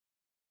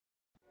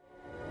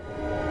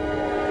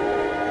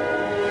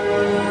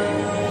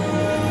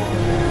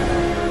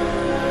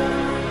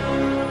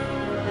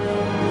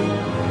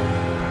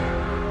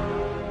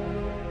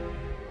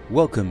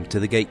Welcome to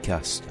the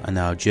Gatecast and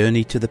our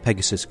journey to the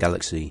Pegasus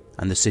Galaxy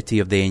and the city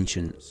of the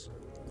ancients,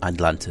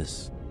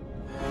 Atlantis.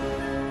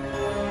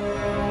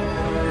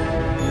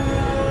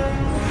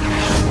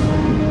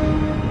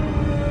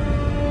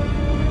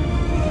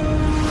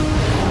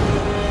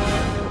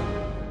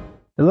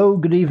 Hello,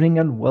 good evening,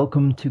 and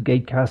welcome to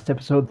Gatecast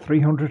episode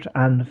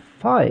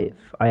 305.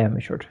 I am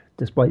assured,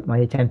 despite my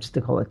attempts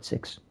to call it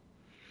 6.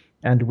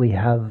 And we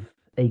have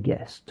a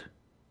guest.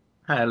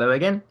 Hello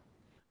again.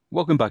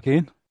 Welcome back,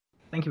 Ian.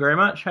 Thank you very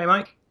much. Hey,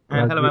 Mike.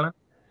 And hello, Alan.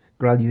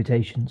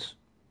 Salutations.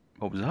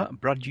 What was that?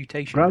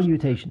 Bradutations?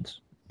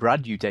 Salutations.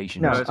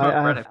 Bradutations. No, it's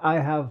not I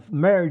have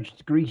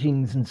merged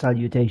greetings and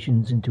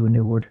salutations into a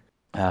new word.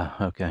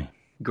 Ah, okay.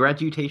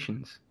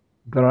 Gradutations.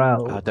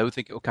 Gral. I don't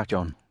think it'll catch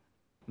on.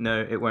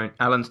 No, it won't.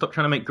 Alan, stop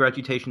trying to make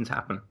gradutations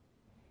happen.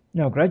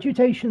 No,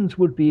 gradutations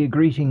would be a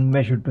greeting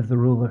measured with the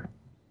ruler.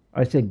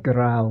 I said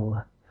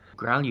gral.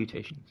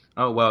 Gralutations.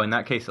 Oh, well, in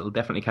that case, it'll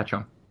definitely catch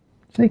on.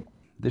 See?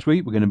 This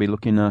week we're going to be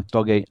looking at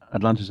Stargate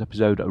Atlantis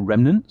episode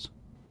Remnants.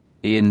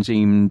 Ian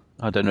seemed,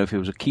 I don't know if he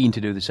was keen to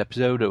do this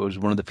episode or it was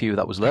one of the few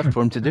that was left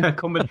for him to do.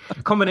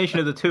 Combination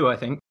of the two, I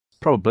think.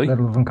 Probably.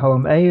 Little from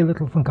column A,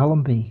 little from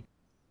column B.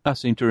 I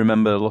seem to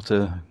remember a lot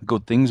of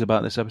good things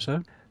about this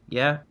episode.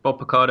 Yeah, Bob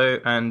Picardo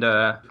and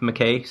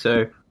McKay,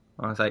 so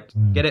I was like,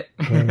 get it?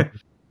 Okay.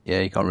 Yeah,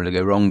 you can't really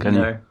go wrong, can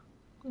you?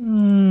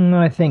 No.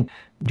 I think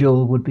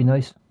Joel would be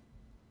nice.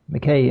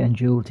 McKay and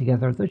Joel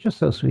together, they're just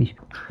so sweet.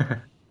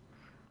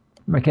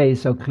 McKay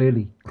is so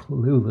clearly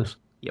clueless.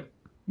 Yep.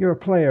 You're a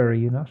player, are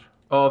you not?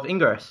 Of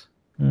Ingress?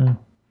 Mm.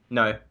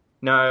 No,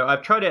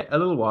 I've tried it a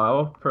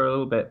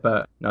little bit,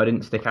 but no, I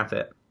didn't stick at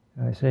it.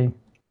 I see.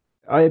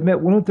 I admit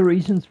one of the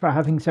reasons for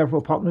having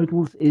several pop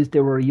noodles is they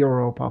were a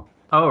Euro pop.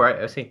 Oh, right,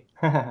 I see.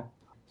 So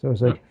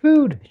it's like,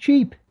 food,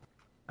 cheap.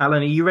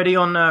 Alan, are you ready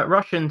on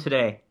Russian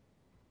today?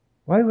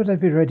 Why would I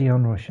be ready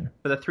on Russian?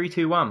 For the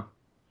 3-2-1.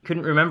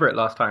 Couldn't remember it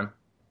last time.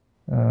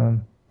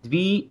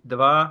 Dvi,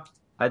 dva,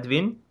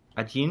 advin,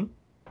 ajin,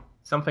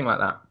 something like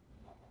that.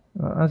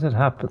 As it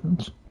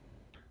happens.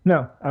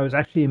 No, I was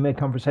actually in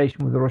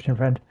mid-conversation with a Russian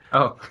friend.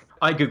 Oh,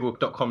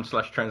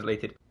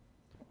 igoogle.com/translated.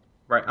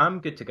 Right, I'm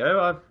good to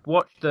go. I've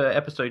watched the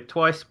episode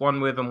twice,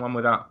 one with and one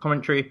without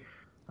commentary.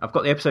 I've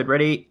got the episode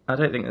ready. I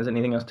don't think there's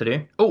anything else to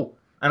do. Oh,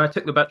 and I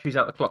took the batteries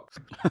out of the clock.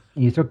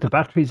 You took the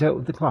batteries out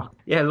of the clock?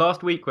 Yeah,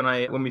 last week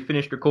when we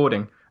finished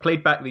recording,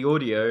 played back the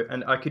audio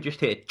and I could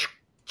just hear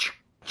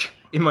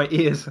in my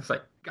ears. I was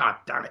like, God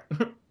damn it.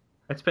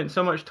 I spent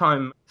so much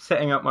time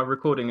setting up my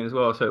recording as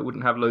well so it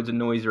wouldn't have loads of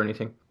noise or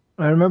anything.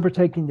 I remember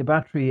taking the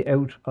battery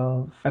out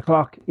of a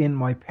clock in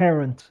my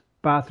parents'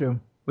 bathroom.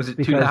 Was it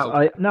too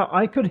loud?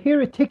 I could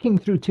hear it ticking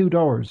through two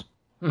doors.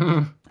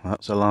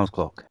 That's a loud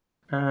clock.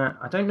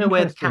 I don't know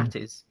where the cat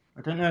is.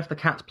 I don't know if the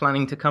cat's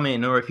planning to come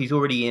in or if he's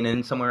already in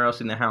and somewhere else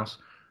in the house.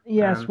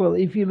 Yes, well,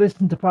 if you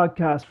listen to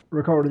podcasts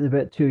recorded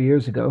about 2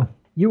 years ago,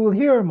 you will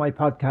hear my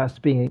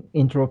podcast being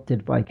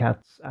interrupted by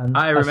cats and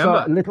I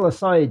remember. Little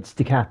asides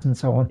to cats and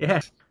so on.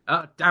 Yes.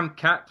 Damn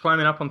cat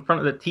climbing up on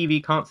front of the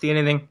TV, can't see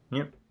anything.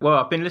 Yep. Well,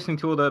 I've been listening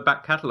to all the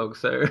back catalogue,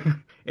 so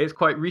it's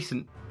quite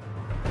recent.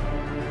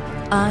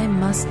 I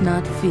must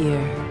not fear.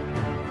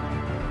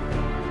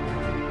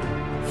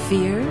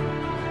 Fear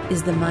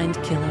is the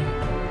mind killer.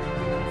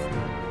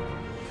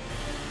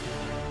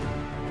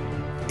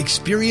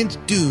 Experience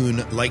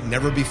Dune like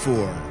never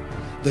before.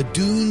 The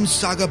Dune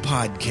Saga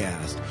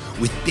Podcast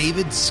with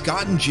David,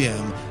 Scott, and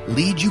Jim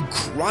lead you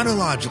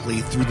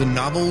chronologically through the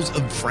novels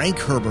of Frank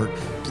Herbert,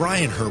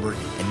 Brian Herbert,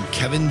 and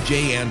Kevin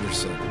J.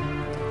 Anderson.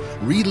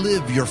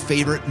 Relive your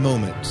favorite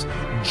moments,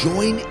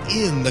 join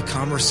in the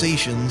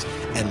conversations,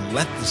 and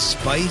let the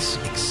spice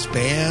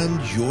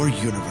expand your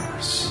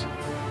universe.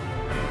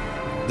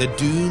 The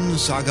Dune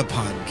Saga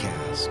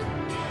Podcast.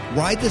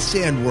 Ride the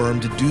sandworm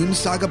to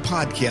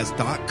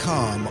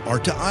DuneSagaPodcast.com or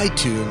to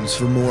iTunes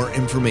for more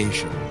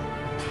information.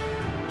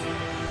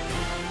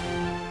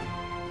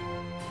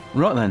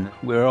 Right then,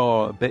 we're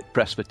all a bit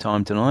pressed for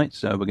time tonight,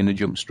 so we're going to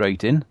jump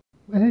straight in.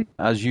 Hey.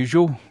 As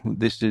usual,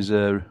 this is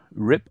a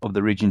rip of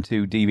the Region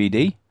 2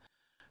 DVD.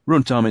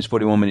 Runtime is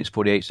 41 minutes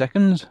 48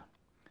 seconds.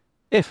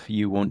 If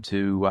you want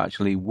to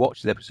actually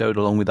watch the episode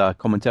along with our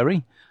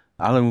commentary,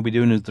 Alan will be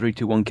doing a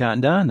 3-2-1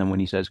 countdown, and when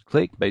he says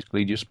click,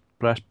 basically just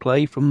press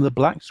play from the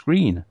black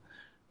screen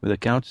with a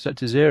counter set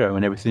to 0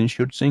 and everything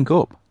should sync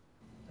up.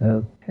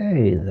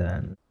 Okay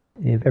then,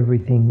 if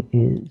everything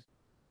is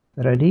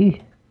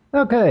ready.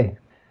 Okay.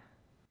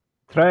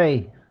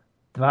 3,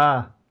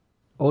 2,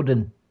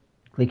 Odin,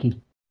 clicky.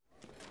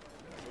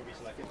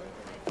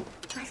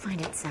 I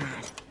find it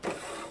sad.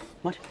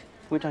 What?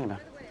 What are you talking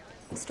about?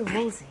 Mr.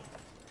 Woolsey.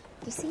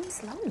 He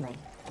seems lonely.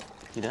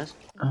 He does?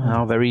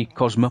 How very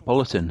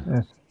cosmopolitan.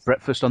 Yes.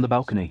 Breakfast on the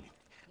balcony.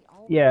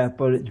 Yeah,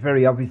 but it's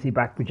very obviously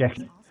back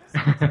projection.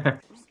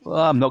 Well,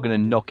 I'm not going to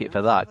knock it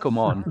for that. Come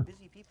on.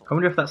 I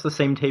wonder if that's the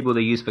same table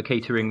they use for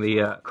catering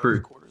the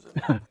crew.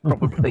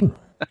 Probably.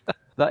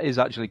 That is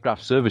actually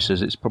craft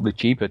services. It's probably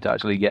cheaper to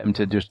actually get them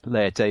to just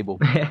lay a table.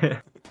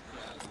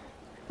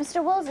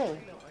 Mr. Woolsey,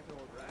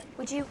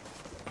 would you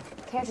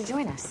care to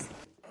join us?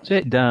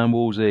 Sit down,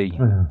 Wolsey.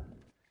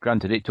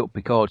 Granted, it took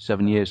Picard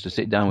 7 years to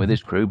sit down with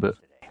his crew, but...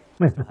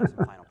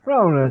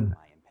 Roland.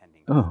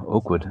 Oh,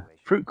 awkward.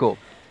 Fruit cup.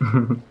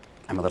 I'm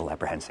a little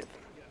apprehensive.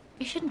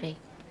 You shouldn't be.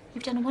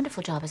 You've done a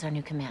wonderful job as our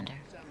new commander.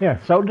 Yeah,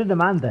 so did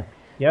Amanda.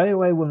 The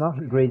IOA will not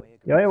agree.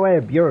 The IOA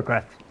are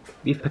bureaucrats.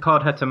 If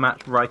Picard had to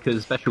match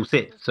Riker's special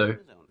sit, so...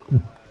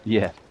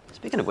 Yeah.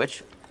 Speaking of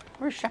which,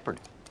 where's Shepard?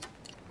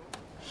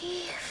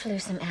 He flew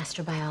some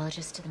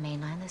astrobiologists to the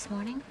mainland this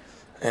morning.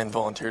 And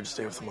volunteered to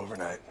stay with them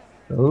overnight.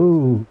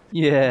 Oh.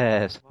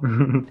 Yes.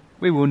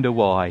 We wonder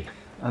why.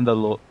 And the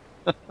look.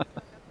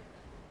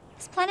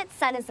 This planet's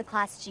sun is a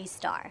Class G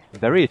star.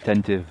 Very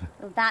attentive.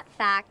 That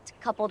fact,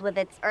 coupled with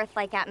its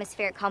Earth-like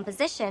atmospheric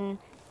composition,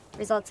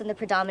 results in the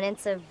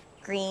predominance of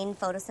green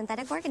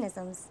photosynthetic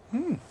organisms.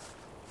 I'm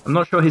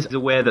not sure he's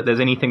aware that there's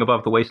anything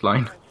above the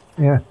waistline.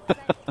 Yeah.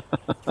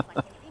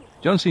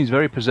 John seems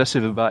very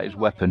possessive about his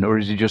weapon, or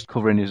is he just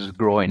covering his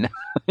groin?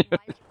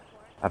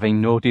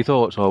 Having naughty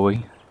thoughts, are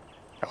we?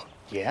 Oh,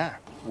 yeah.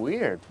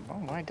 Weird.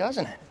 Well, why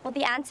doesn't it? Well,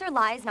 the answer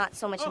lies not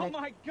so much in the...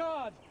 my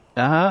God!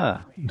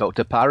 Ah,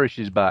 Dr. Parrish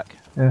is back.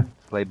 Yeah.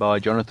 Played by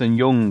Jonathan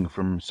Young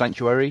from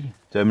Sanctuary,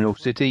 Terminal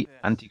City,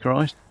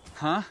 Antichrist.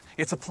 Huh?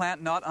 It's a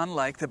plant not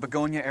unlike the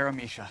Begonia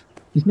aramecia.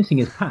 He's missing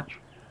his patch.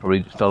 Probably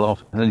just fell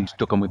off, and then he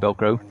stuck on with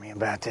Velcro. Warn me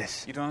about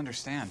this. You don't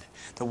understand.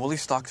 The woolly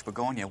stalks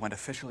begonia went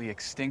officially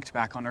extinct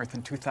back on Earth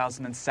in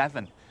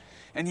 2007.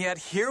 And yet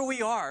here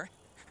we are,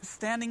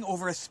 standing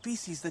over a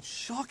species that's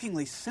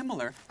shockingly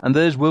similar. And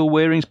there's Will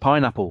Waring's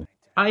pineapple.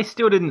 I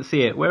still didn't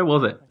see it. Where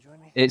was it?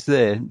 It's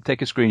there.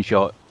 Take a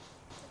screenshot.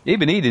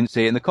 Even he didn't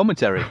see it in the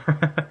commentary.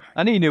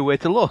 And he knew where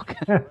to look.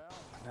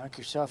 Knock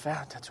yourself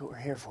out. That's what we're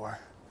here for.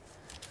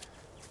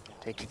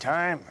 Take your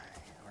time.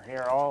 We're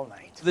here all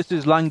night. This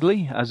is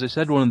Langley, as I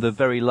said, one of the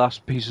very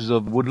last pieces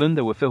of woodland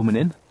that we're filming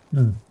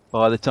in.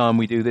 By the time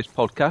we do this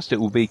podcast, it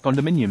will be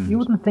condominiums. You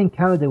wouldn't think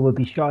Canada would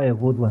be shy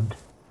of woodland.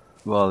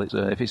 Well,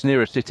 if it's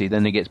near a city,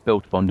 then it gets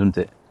built upon, doesn't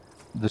it?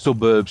 The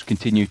suburbs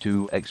continue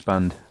to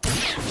expand.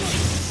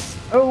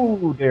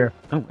 Oh, dear.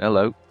 Oh,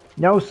 hello.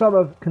 No sort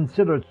of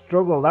considered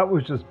struggle. That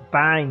was just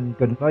bang.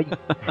 Good night.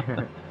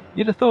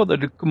 You'd have thought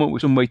they'd come up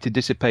with some way to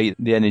dissipate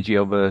the energy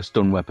of a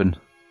stun weapon.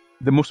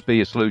 There must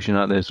be a solution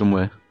out there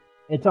somewhere.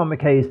 It's on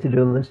McKay's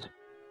to-do list.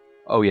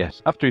 Oh,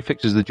 yes. After he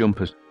fixes the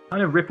jumpers.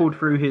 Kind of rippled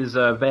through his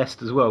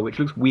vest as well, which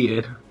looks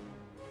weird.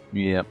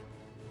 Yep.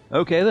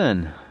 Okay,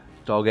 then.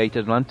 Stargate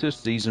Atlantis,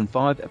 Season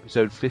 5,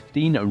 Episode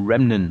 15,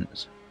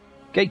 Remnants.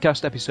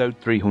 Gatecast Episode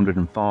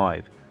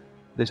 305.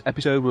 This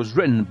episode was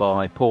written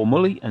by Paul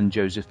Mully and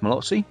Joseph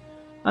Malozzi,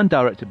 and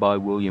directed by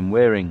William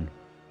Waring.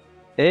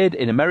 Aired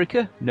in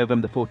America,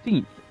 November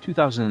 14th,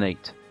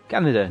 2008.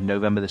 Canada,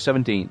 November the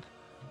 17th.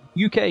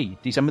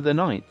 UK, December the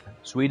 9th.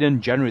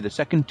 Sweden, January the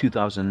 2nd,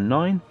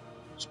 2009.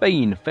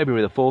 Spain,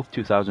 February the 4th,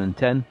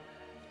 2010.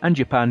 And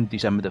Japan,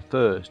 December the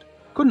 1st.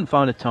 Couldn't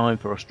find a time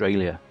for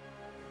Australia.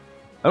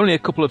 Only a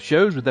couple of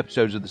shows with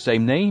episodes of the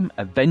same name,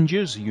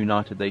 Avengers,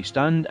 United They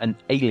Stand, and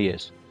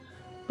Alias.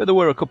 But there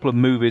were a couple of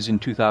movies in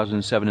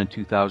 2007 and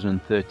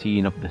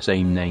 2013 of the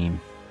same name.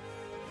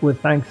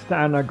 With thanks to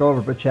Anna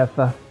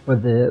Gorbacheva for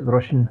the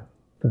Russian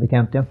for the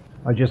countdown.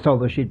 I just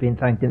told her she'd been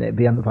thanked and it'd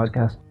be on the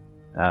podcast.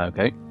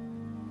 Okay.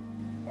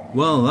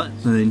 Well,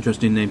 that's an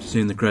interesting name to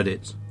see in the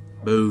credits.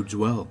 Bodes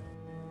well.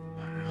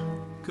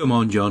 Come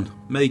on, John.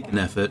 Make an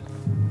effort.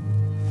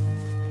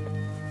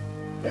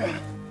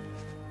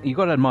 You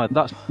got to admire,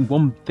 that's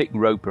one thick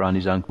rope around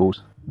his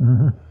ankles.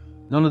 Mm-hmm.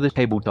 None of this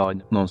cable tie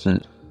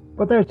nonsense.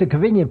 But there's the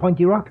convenient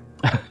pointy rock.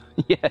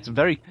 Yes,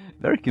 very,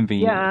 very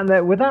convenient. Yeah,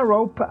 and with that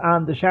rope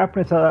and the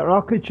sharpness of that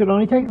rock, it should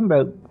only take him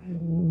about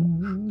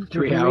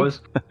 3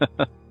 hours.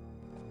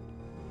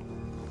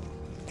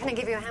 Can I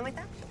give you a hand with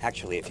that?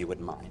 Actually, if you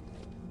wouldn't mind.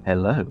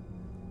 Hello.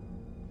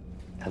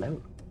 Hello.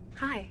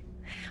 Hi.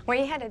 Where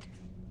are you headed?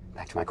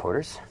 Back to my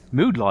quarters.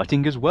 Mood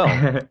lighting as well.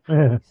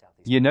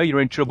 You know you're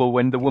in trouble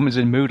when the woman's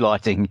in mood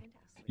lighting.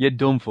 You're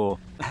done for.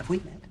 Have we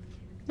met?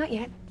 Not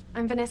yet.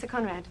 I'm Vanessa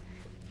Conrad.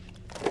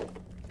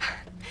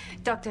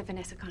 Dr.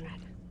 Vanessa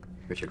Conrad.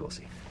 Richard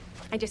Wolsey.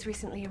 I just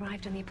recently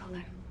arrived on the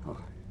Apollo. Oh,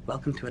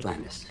 welcome to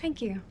Atlantis.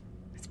 Thank you.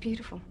 It's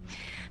beautiful.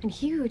 And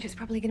huge. It's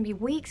probably going to be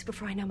weeks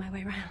before I know my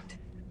way around.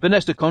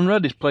 Vanessa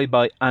Conrad is played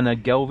by Anna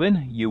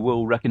Gelvin. You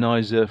will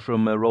recognise her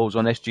from her roles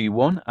on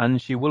SG-1,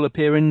 and she will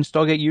appear in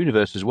Stargate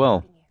Universe as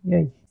well.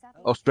 Yay.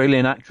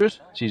 Australian actress.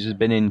 She's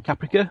been in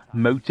Caprica,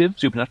 Motive,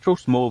 Supernatural,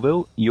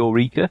 Smallville,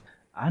 Eureka,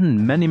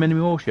 and many, many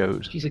more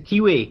shows. She's a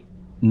Kiwi.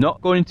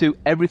 Not going into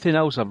everything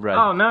else I've read.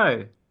 Oh,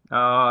 no.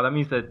 Oh, that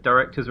means the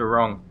directors were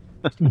wrong.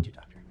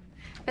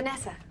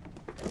 Vanessa.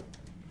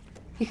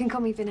 You can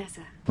call me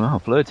Vanessa. Wow,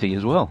 flirty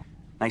as well.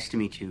 Nice to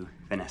meet you,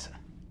 Vanessa.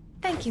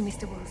 Thank you,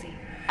 Mr. Wolsey.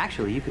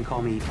 Actually, you can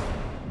call me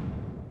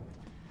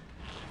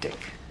Dick.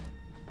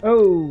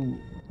 Oh.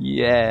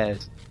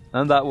 Yes.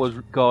 And that was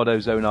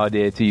Ricardo's own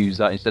idea to use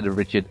that instead of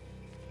Richard.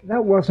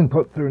 That wasn't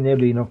put through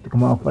nearly enough to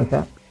come off like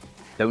that.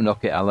 Don't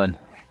knock it, Alan.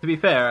 To be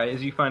fair,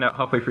 as you find out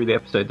halfway through the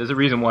episode, there's a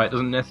reason why it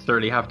doesn't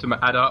necessarily have to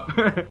add up.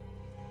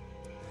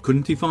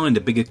 Couldn't he find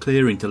a bigger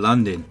clearing to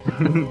land in?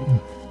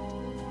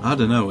 I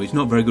don't know, it's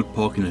not very good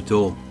parking at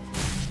all.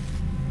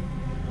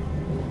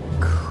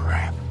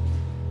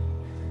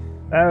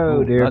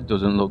 Oh dear. That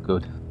doesn't look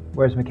good.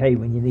 Where's McKay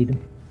when you need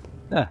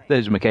him?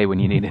 There's McKay when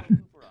you need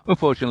him.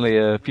 Unfortunately,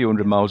 a few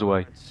hundred miles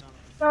away.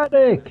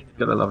 Radek!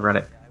 Gotta love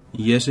Radek.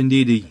 Yes,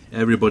 indeedy.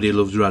 Everybody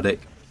loves Radek.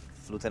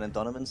 Lieutenant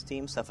Donovan's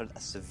team suffered a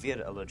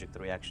severe allergic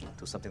reaction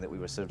to something that we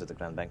were served at the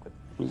Grand Banquet.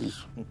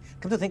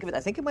 Come to think of it,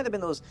 I think it might have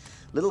been those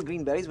little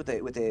green berries with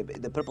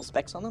the purple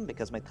specks on them,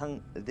 because my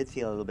tongue did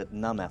feel a little bit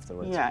numb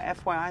afterwards. Yeah,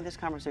 FYI, this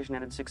conversation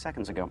ended 6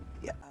 seconds ago.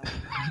 Yeah.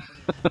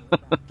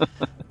 It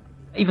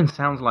even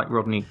sounds like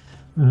Rodney.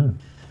 Mm-hmm.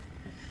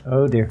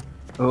 Oh dear.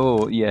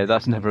 Oh, yeah,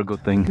 that's never a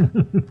good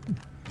thing.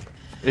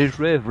 It's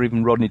rare for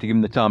even Rodney to give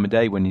him the time of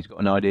day when he's got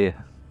an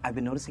idea. I've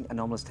been noticing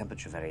anomalous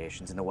temperature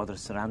variations in the weather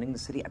surrounding the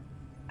city.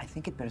 I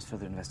think it bears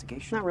further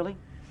investigation. Not really.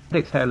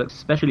 Radek's hair looks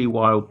especially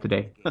wild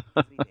today.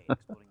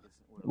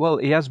 Well,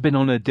 he has been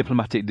on a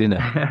diplomatic dinner.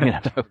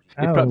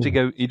 Perhaps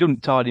he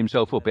doesn't tidy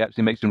himself up. He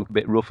actually makes him look a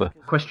bit rougher.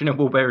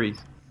 Questionable berries.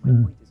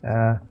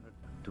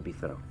 To be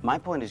thorough. My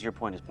point is your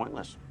point is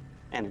pointless.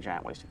 And a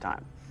giant waste of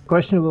time.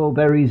 Questionable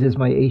Berries is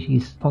my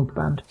 80s punk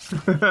band.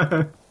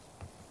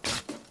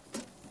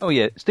 Oh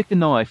yeah, stick a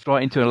knife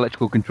right into an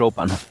electrical control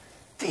panel.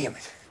 Damn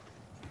it.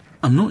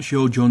 I'm not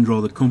sure John's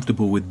rather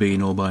comfortable with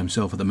being all by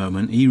himself at the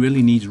moment. He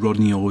really needs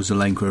Rodney or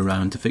Zelenka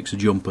around to fix a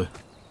jumper.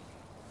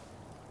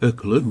 A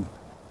clue.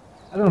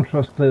 I don't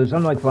trust clues,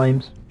 unlike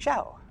Flames.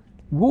 Ciao.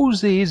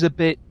 Woolsey is a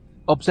bit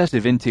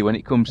obsessive, isn't he, when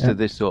it comes to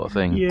this sort of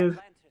thing? Yes.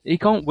 He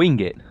can't wing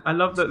it. I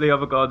love that the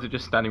other guards are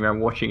just standing around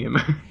watching him.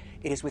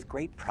 It is with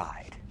great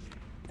pride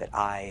that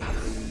I...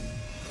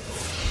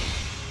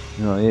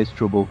 Oh, here's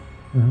trouble.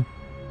 Mm-hmm.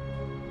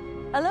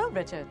 Hello,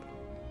 Richard.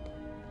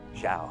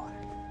 Zhao.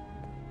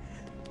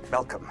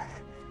 Welcome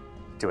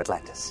to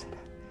Atlantis.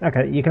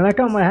 Okay, you can let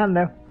go of my hand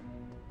now.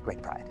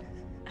 Great pride.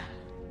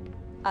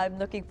 I'm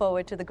looking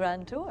forward to the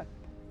grand tour.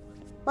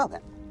 Well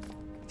then,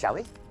 shall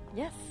we?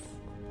 Yes.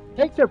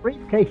 Takes your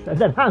briefcase and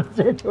then hands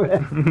it to her.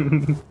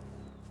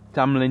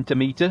 Tamlin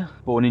Tamita,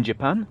 born in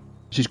Japan.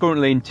 She's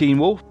currently in Teen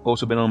Wolf,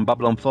 also been on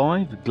Babylon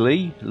 5,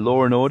 Glee,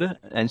 Law & Order,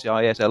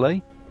 NCIS LA.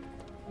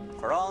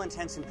 For all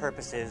intents and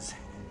purposes,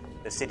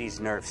 the city's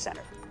nerve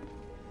center.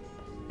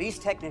 These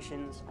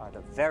technicians are the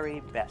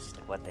very best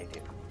at what they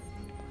do.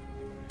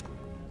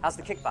 How's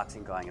the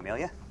kickboxing going,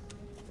 Amelia?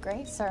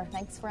 Great, sir.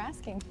 Thanks for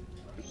asking.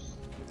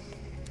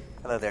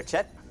 Hello there,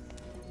 Chet.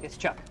 It's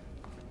Chuck.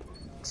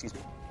 Excuse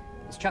me?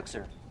 It's Chuck,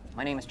 sir.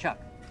 My name is Chuck.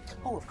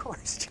 Oh, of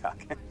course, Chuck.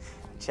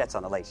 Chet's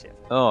on the late shift.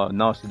 Oh,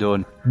 nicely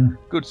done.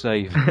 Good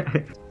save.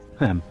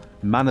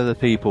 Man of the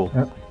people.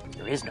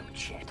 There is no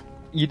Chet.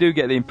 You do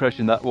get the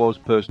impression that was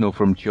personal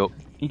from Chuck.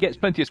 He gets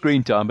plenty of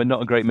screen time, but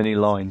not a great many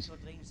lines.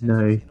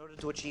 No.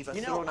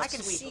 You know, I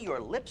can see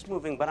your lips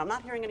moving, but I'm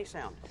not hearing any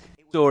sound.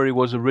 The story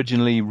was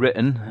originally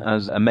written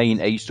as a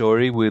main A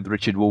story with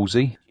Richard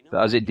Woolsey,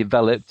 but as it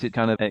developed, it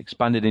kind of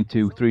expanded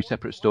into 3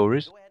 separate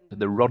stories.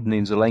 The Rodney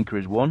and Zelenka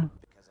is one.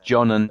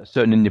 John and a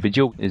certain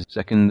individual is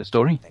second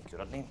story. Thank you,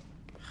 Rodney.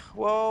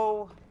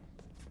 Whoa.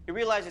 You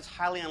realize it's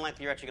highly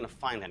unlikely you're actually going to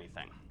find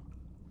anything.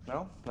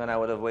 No? Then I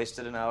would have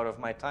wasted an hour of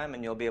my time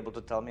and you'll be able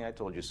to tell me I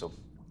told you so.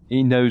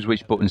 He knows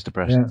which buttons to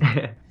press.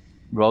 Yeah.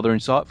 Rather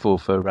insightful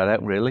for Radek,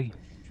 really.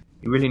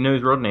 He really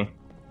knows Rodney.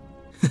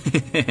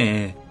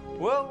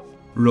 Well,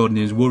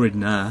 Rodney's worried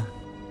now.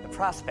 the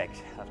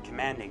prospect of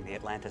commanding the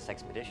Atlantis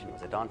expedition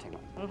was a daunting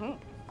one.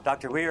 Mm-hmm.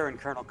 Dr. Weir and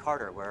Colonel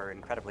Carter were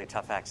incredibly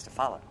tough acts to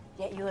follow.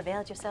 Yet you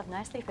availed yourself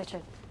nicely,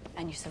 Richard.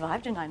 And you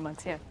survived your 9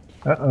 months here.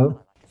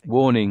 Uh-oh.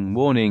 Warning,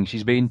 warning,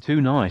 she's been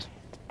too nice.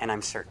 And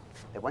I'm certain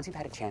that once you've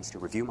had a chance to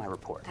review my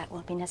report... That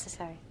won't be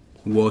necessary.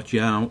 Watch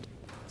out.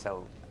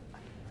 So,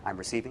 I'm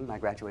receiving my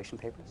graduation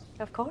papers?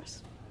 Of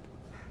course.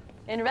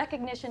 In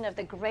recognition of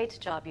the great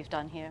job you've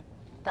done here,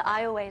 the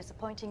IOA is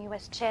appointing you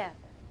as chair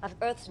of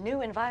Earth's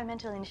new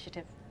environmental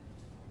initiative.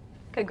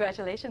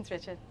 Congratulations,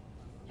 Richard.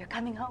 You're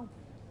coming home.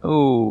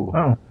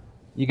 Oh.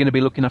 You're going to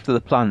be looking after the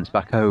plants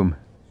back home.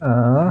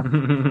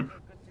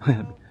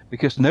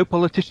 Because no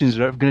politicians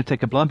are ever going to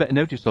take a blind bit of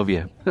notice of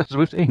you, as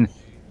we've seen.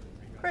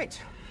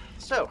 Great.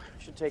 So,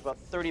 it should take about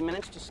 30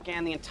 minutes to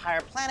scan the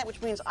entire planet,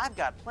 which means I've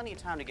got plenty of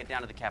time to get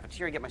down to the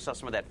cafeteria, get myself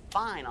some of that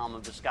fine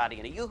almond biscotti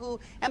and a yoo-hoo,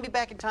 and be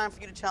back in time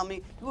for you to tell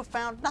me you have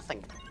found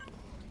nothing.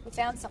 We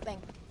found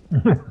something.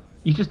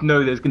 You just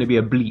know there's going to be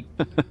a bleep.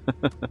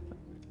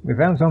 We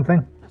found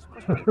something.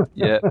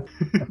 Yeah.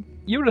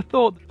 You would have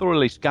thought they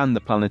thoroughly scanned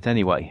the planet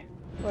anyway.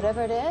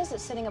 Whatever it is,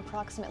 it's sitting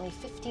approximately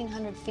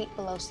 1,500 feet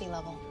below sea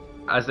level.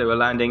 As they were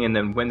landing and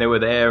then when they were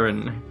there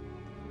and...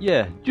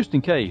 Yeah, just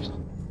in case.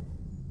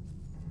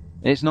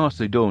 It's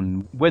nicely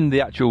done. When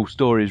the actual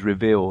story is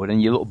revealed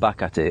and you look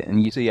back at it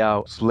and you see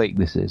how slick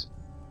this is.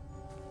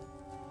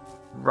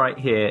 Right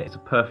here, it's a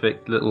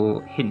perfect little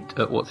hint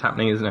at what's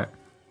happening, isn't it?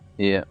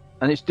 Yeah.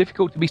 And it's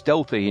difficult to be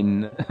stealthy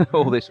in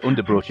all this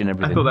underbrush and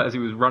everything. I thought that as he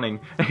was running.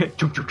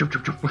 Jump, jump, jump,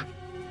 jump, jump.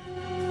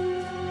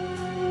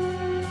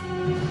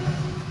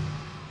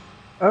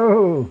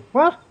 Oh,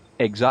 what?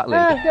 Exactly.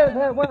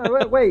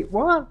 Wait,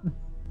 what?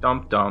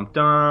 Dum, dum,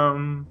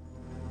 dum.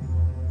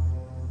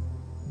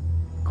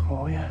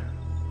 for you.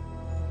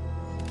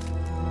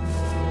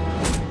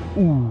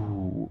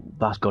 Ooh,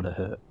 that's gotta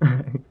hurt.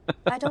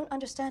 I don't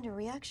understand your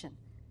reaction.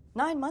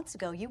 9 months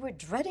ago, you were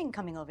dreading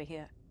coming over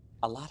here.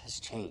 A lot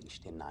has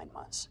changed in 9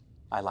 months.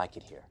 I like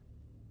it here.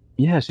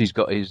 Yes, he's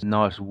got his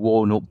nice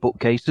worn-up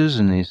bookcases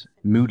and his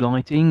mood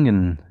lighting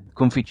and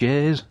comfy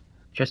chairs.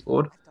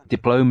 Chessboard.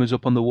 Diplomas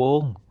up on the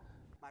wall.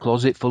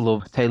 Closet full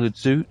of tailored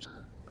suits.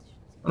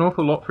 An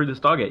awful lot through the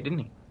Stargate, didn't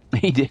he?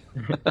 He did.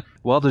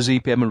 While the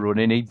ZPM are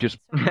running, he'd just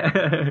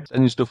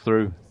sending stuff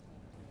through.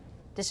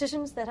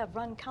 Decisions that have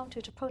run counter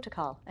to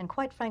protocol and,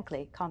 quite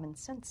frankly, common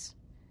sense.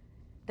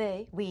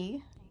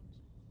 We...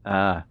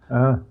 That's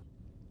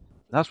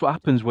what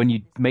happens when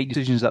you make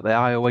decisions that the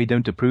IOA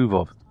don't approve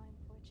of.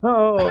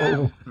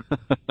 Oh!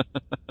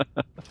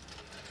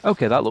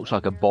 Okay, that looks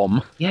like a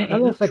bomb. Yeah,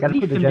 That looks like a really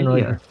liquid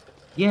generator.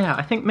 Yeah,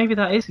 I think maybe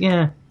that is,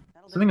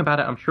 Something about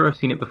it, I'm sure I've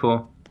seen it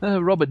before.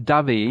 Robert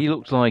Davi, he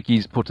looks like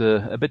he's put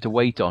a bit of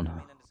weight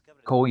on.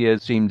 Collier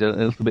seemed a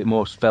little bit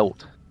more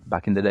svelte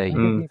back in the day.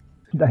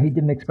 That he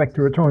didn't expect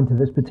to return to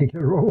this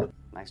particular role.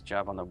 Nice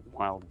job on the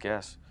wild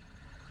guess.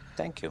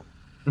 Thank you.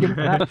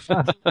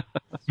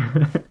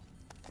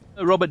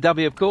 Robert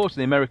Davi, of course,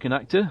 the American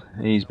actor.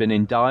 He's been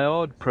in Die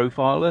Hard,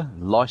 Profiler,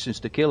 License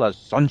to Kill as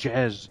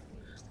Sanchez,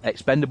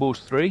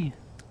 Expendables 3.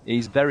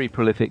 He's a very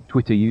prolific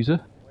Twitter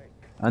user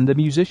and a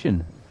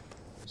musician.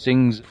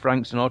 Sings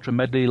Frank Sinatra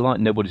medley like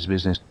nobody's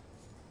business.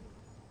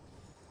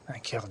 I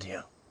killed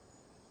you.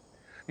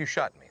 You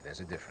shot me.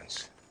 There's a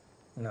difference.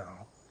 No,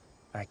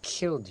 I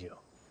killed you.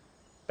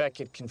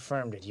 Beckett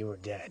confirmed it. You were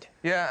dead.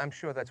 Yeah, I'm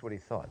sure that's what he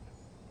thought.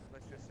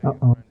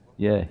 Uh-oh.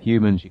 Yeah,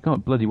 humans. You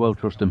can't bloody well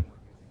trust them.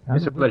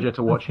 It's a pleasure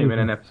to watch him in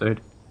an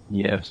episode.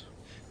 Yes.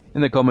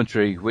 In the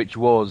commentary, which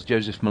was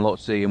Joseph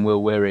Malozzi and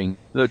Will Waring,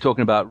 they were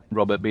talking about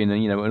Robert being,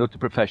 an utter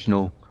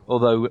professional.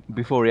 Although,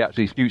 before he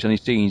actually shoots on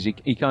his scenes,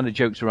 he kind of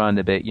jokes around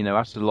a bit,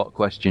 asks a lot of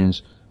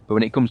questions. But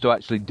when it comes to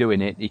actually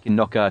doing it, he can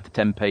knock out a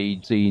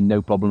 10-page scene,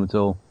 no problem at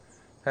all.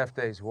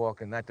 Half-day's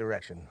walk in that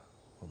direction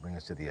will bring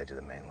us to the edge of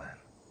the mainland.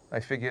 I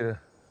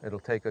figure it'll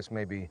take us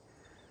maybe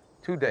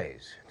 2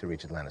 days to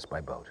reach Atlantis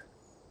by boat.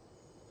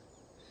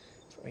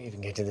 Before you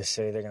even get to the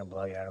city, they're going to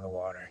blow you out of the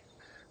water.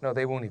 No,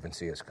 they won't even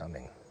see us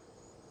coming.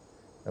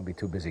 They'll be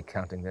too busy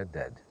counting their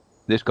dead.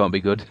 This can't be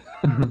good.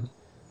 What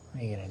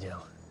are you going to do?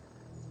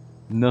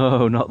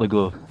 No, not the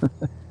glove.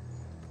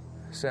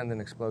 Send an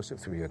explosive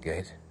through your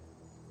gate.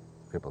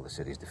 Cripple the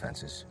city's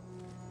defenses.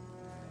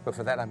 But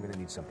for that, I'm going to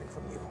need something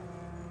from you.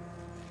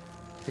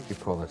 I think you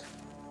call it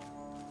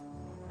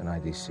an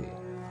IDC.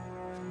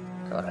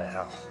 Go to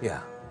hell.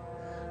 Yeah.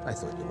 I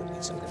thought you would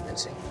need some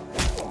convincing.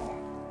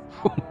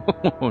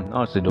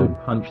 Nicely done.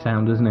 Punch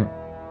sound, isn't it?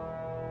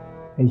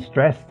 He's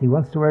stressed. He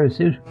wants to wear a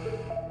suit.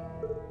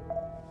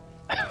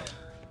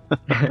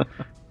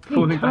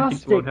 Falling back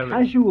into one Fantastic, helmet.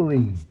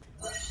 casually.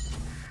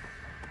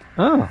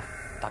 Oh,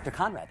 Dr.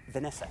 Conrad,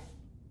 Vanessa.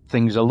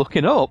 things are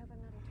looking up.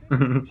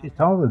 She's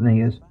taller than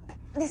he is.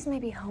 This may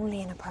be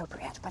wholly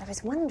inappropriate, but I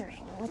was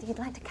wondering whether you'd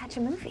like to catch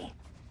a movie.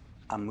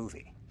 A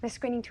movie. They're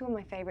screening two of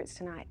my favorites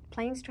tonight.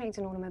 Planes, Trains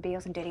and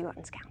Automobiles and Dirty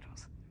Rotten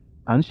Scoundrels.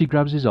 And she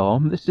grabs his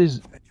arm. This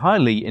is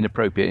highly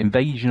inappropriate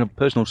invasion of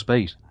personal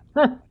space.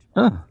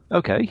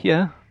 Okay,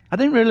 yeah. I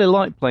didn't really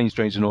like Planes,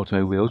 Trains and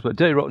Automobiles, but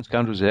Dirty Rotten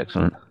Scoundrels is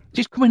excellent.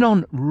 She's coming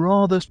on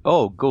rather...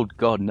 Oh, good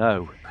God,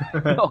 no.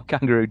 Not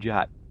Kangaroo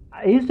Jack.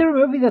 Is there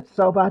a movie that's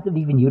so bad that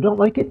even you don't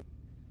like it?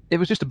 It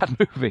was just a bad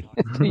movie.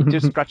 You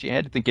just scratch your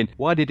head thinking,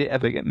 why did it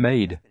ever get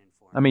made?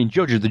 I mean,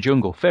 Judge of the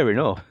Jungle, fair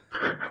enough.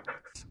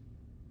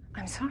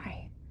 I'm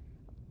sorry.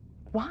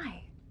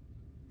 Why?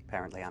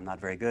 Apparently, I'm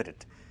not very good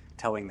at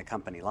towing the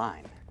company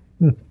line.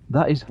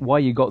 That is why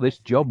you got this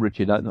job,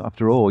 Richard.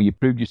 After all, you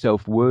proved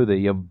yourself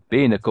worthy of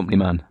being a company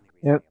man.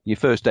 Yep. Your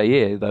first day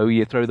here, though,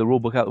 you throw the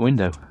rulebook out the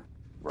window.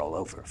 Roll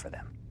over for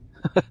them.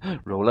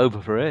 Roll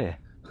over for air.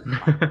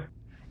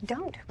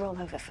 Don't roll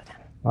over for them.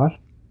 What?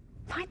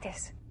 Fight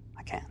this.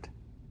 I can't.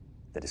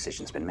 The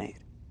decision's been made.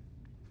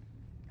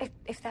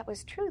 If that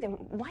was true, then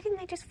why didn't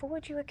they just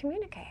forward you a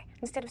communique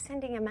instead of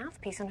sending a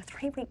mouthpiece on a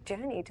 3-week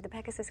journey to the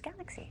Pegasus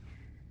Galaxy?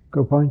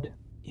 Good point.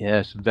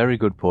 Yes, very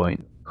good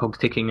point. Cog's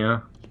ticking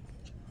now.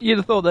 You'd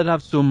have thought they'd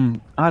have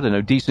some, I don't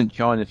know, decent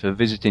China for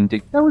visiting...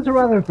 That was a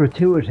rather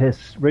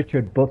gratuitous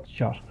Richard Butt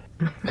shot.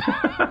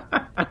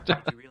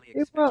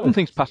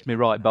 Something's passed me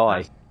right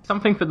by.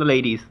 Something for the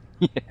ladies.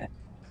 Yeah.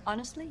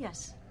 Honestly,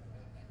 yes.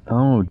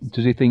 Oh,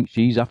 does he think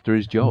she's after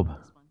his job?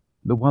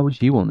 But why would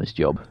she want this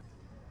job?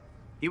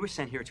 You were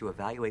sent here to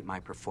evaluate my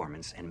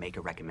performance and make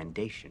a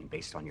recommendation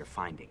based on your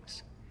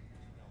findings.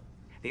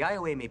 The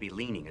IOA may be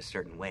leaning a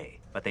certain way,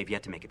 but they've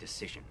yet to make a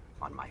decision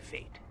on my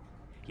fate.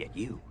 Yet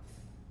you,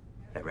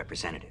 their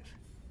representative,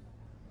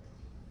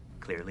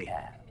 clearly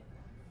have.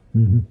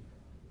 Mm-hmm.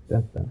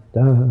 Da, da,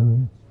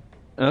 da.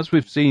 As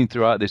we've seen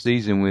throughout the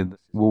season with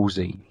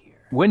Woolsey,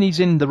 when he's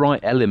in the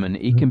right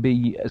element, he can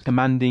be as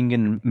commanding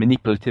and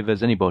manipulative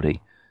as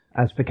anybody.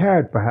 As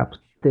Picard, perhaps.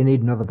 They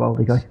need another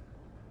baldy guy.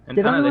 And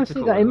Did anyone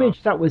see that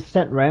image that was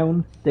sent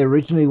round? They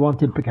originally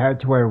wanted Picard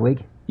to wear a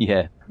wig.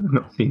 Yeah. I've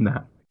not seen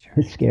that.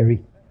 It's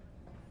scary.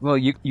 Well,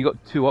 you got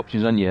two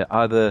options, haven't you?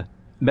 Either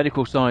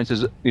medical science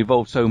has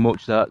evolved so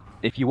much that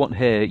if you want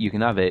hair, you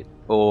can have it,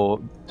 or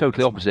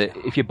totally opposite,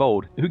 if you're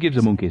bald, who gives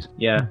a monkeys?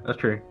 Yeah, that's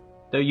true.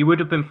 Though you would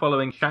have been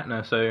following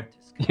Shatner, so...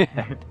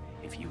 Yeah.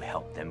 If you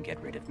help them get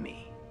rid of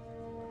me.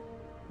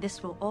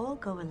 This will all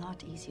go a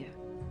lot easier.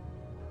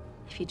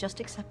 If you just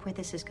accept where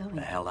this is going.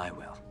 The hell I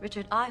will.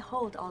 Richard, I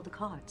hold all the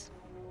cards.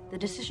 The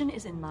decision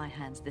is in my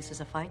hands. This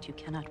is a fight you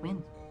cannot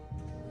win.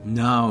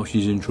 Now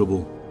she's in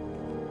trouble.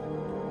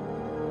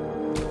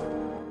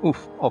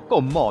 Oof. Oh,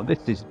 come on,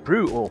 this is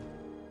brutal.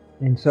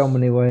 In so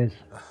many ways.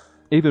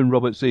 Even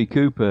Robert C.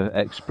 Cooper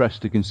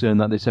expressed a concern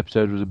that this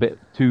episode was a bit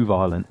too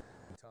violent.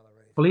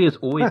 Well, he has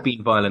always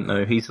been violent,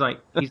 though. He's the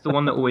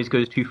one that always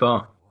goes too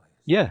far.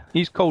 Yeah,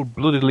 he's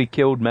cold-bloodedly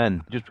killed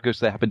men just because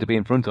they happen to be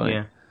in front of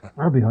him.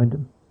 Or behind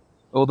him.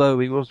 Although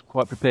he was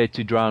quite prepared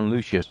to drown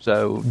Lucius,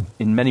 so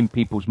in many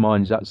people's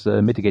minds that's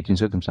mitigating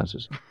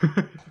circumstances.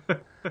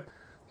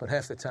 But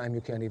half the time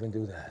you can't even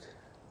do that.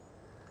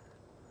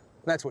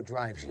 That's what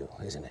drives you,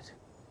 isn't it?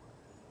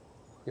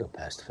 Your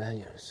past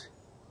failures.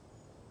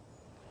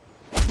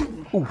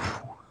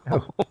 Oof.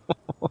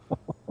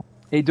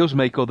 It does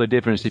make all the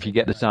difference if you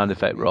get the sound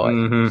effect right.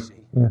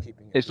 Mm-hmm. Yeah.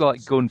 It's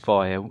like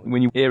gunfire.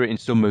 When you hear it in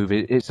some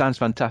movie, it sounds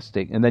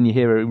fantastic, and then you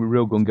hear a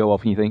real gun go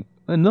off and you think,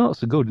 not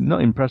so good,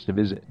 not impressive,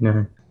 is it?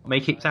 No.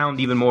 Make it sound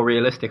even more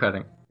realistic, I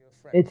think.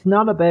 It's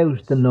not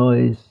about the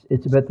noise,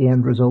 it's about the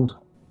end result.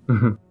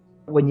 Mm-hmm.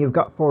 When you've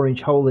got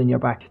 4-inch hole in your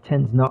back, it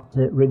tends not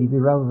to really be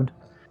relevant.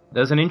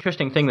 There's an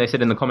interesting thing they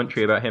said in the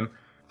commentary about him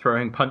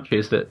throwing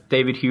punches, that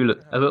David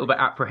Hewlett's a little bit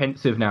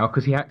apprehensive now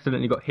because he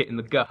accidentally got hit in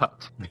the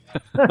gut.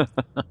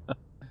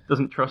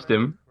 Doesn't trust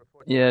him.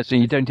 Yeah, so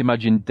you don't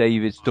imagine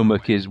David's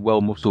stomach is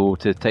well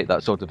muscled to take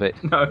that sort of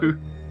hit. No.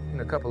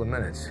 In a couple of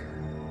minutes,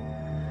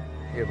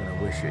 you're going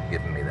to wish you'd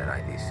given me that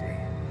IDC.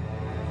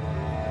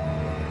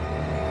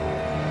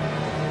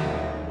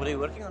 What are you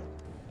working on?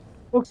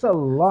 Looks a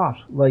lot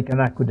like an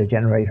Aquila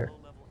generator.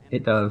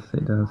 It does.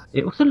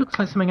 It also looks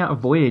like something out of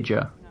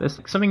Voyager. There's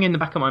something in the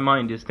back of my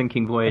mind is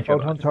thinking Voyager. A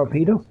photon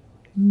torpedo?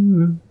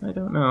 I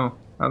don't know.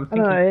 I'm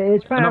thinking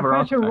it's far another too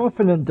artifact. rough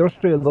and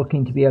industrial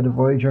looking to be out of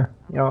Voyager.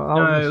 You know,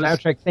 all the Star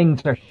Trek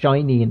things are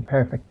shiny and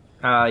perfect.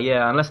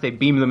 Yeah, unless they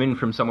beam them in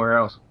from somewhere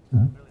else.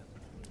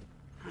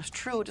 That's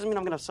true. It doesn't mean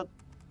I'm going to... Wait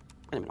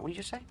a minute, what did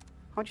you say?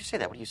 How would you say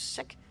that? What, are you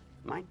sick?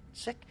 Am I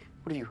sick?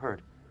 What have you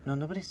heard? No,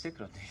 nobody's sick,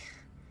 Rodney.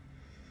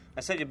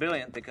 I said you're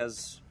brilliant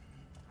because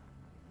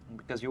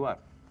you are.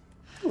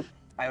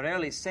 I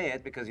rarely say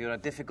it because you're a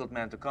difficult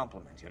man to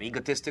compliment. You're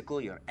egotistical,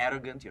 you're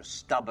arrogant, you're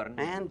stubborn.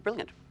 And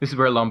brilliant. This is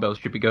where alarm bells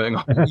should be going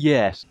off.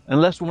 Yes,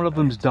 unless one of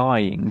them's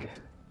dying.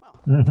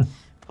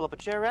 Pull up a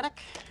chair,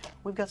 Reddick.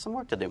 We've got some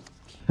work to do.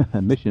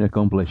 Mission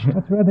accomplished.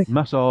 That's Reddick.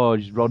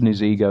 Massage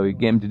Rodney's ego,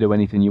 get him to do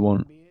anything you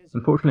want.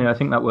 Unfortunately, I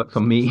think that works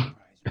on me.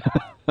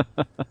 I'm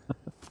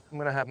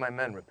going to have my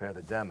men repair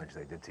the damage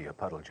they did to your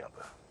puddle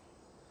jumper.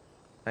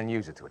 And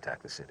use it to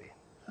attack the city.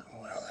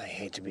 Well, I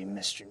hate to be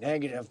Mr.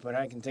 Negative, but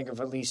I can think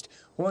of at least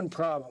one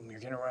problem you're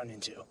going to run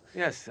into.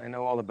 Yes, I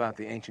know all about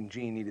the ancient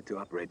gene needed to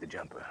operate the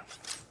jumper.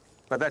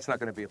 But that's not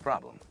going to be a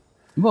problem.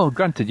 Well,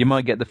 granted, you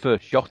might get the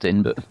first shot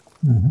in, but...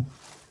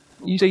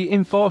 You see,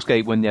 in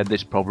Farscape, when they had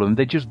this problem,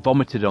 they just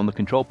vomited on the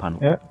control panel.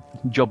 Yeah.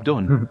 Job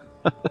done.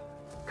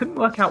 Couldn't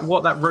work out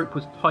what that rope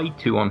was tied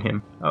to on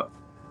him. Oh.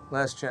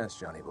 Last chance,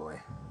 Johnny boy.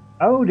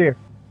 Oh dear.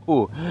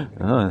 Oh,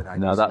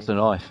 now that's a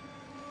knife.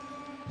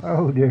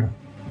 Oh dear.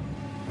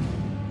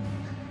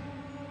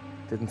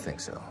 Didn't think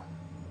so.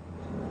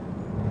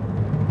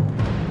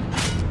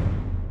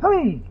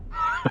 Hey!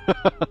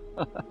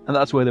 And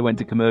that's where they went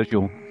to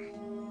commercial.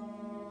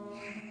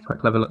 It's quite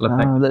clever little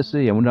effect. Let's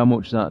see, I wonder how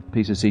much that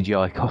piece of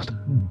CGI cost.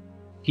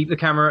 Keep the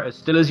camera as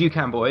still as you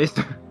can, boys.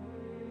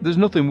 There's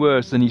nothing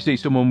worse than you see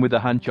someone with a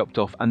hand chopped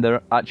off and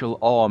their actual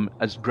arm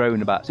has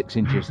grown about 6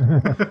 inches.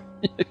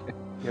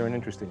 You're an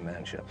interesting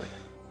man, Shepard.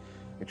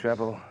 You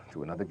travel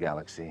to another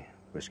galaxy,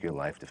 risk your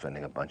life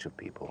defending a bunch of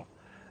people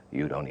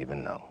you don't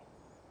even know.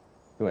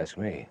 You ask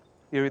me,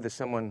 you're either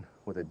someone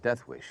with a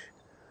death wish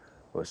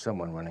or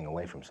someone running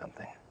away from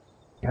something.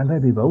 Can they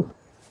be both?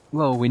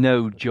 Well, we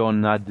know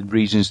John had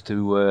reasons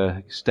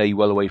to stay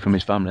well away from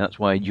his family. That's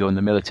why he joined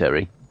the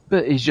military.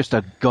 But he's just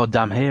a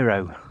goddamn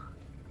hero.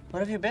 Where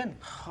have you been?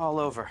 All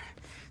over.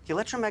 The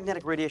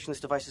electromagnetic radiation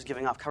this device is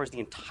giving off covers the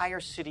entire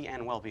city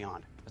and well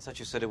beyond. I thought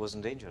you said it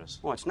wasn't dangerous.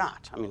 Well, it's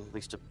not. I mean, at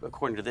least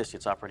according to this,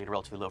 it's operating at a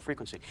relatively low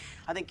frequency.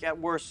 I think at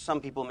worst,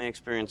 some people may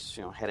experience,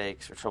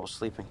 headaches or trouble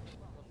sleeping.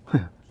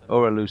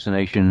 Or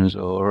hallucinations,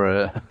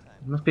 or... There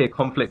must be a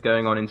conflict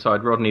going on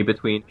inside Rodney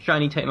between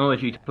shiny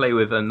technology to play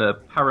with and the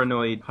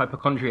paranoid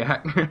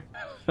hypochondriac.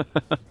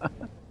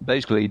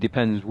 Basically, it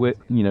depends where,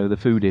 the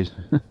food is.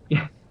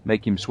 Yeah.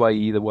 Make him sway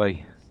either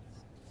way.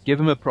 Give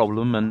him a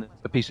problem and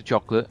a piece of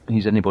chocolate, and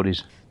he's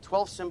anybody's.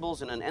 12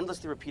 symbols in an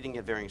endlessly repeating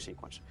yet varying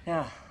sequence.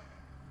 Yeah,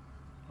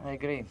 I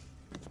agree.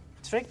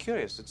 It's very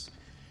curious.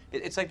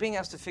 It's like being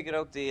asked to figure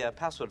out the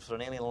password for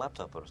an alien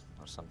laptop or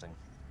something.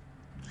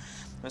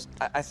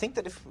 I think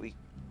that if we...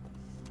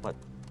 What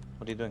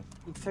are you doing?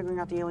 I'm figuring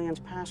out the alien's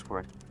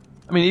password.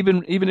 I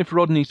mean, even if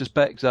Rodney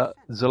suspects that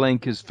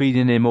Zelenka's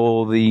feeding him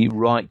all the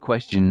right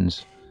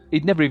questions,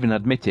 he'd never even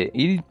admit it.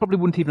 He probably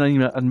wouldn't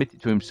even admit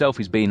it to himself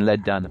he's being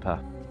led down the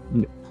path.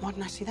 Why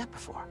didn't I see that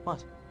before?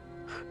 What?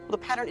 Well, the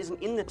pattern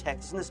isn't in the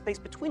text, it's in the space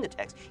between the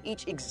text,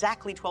 each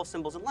exactly 12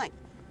 symbols in length.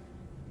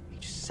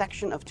 Each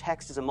section of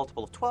text is a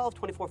multiple of 12,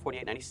 24,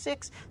 48,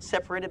 96,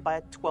 separated by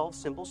a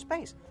 12-symbol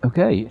space.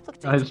 Okay.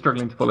 I'm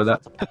struggling to follow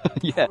that.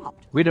 Yeah,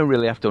 we don't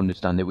really have to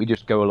understand it. We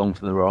just go along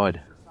for the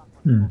ride.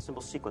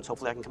 Symbol sequence.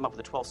 Hopefully I can come up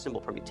with a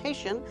 12-symbol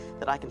permutation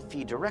that I can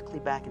feed directly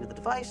back into the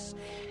device.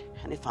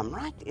 And if I'm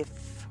right,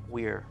 if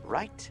we're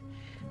right,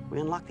 we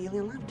unlock the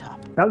alien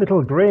laptop. That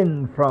little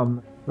grin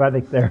from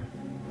Radix there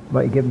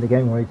might give him the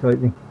game away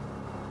slightly.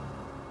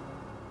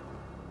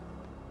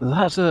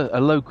 That's a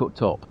low-cut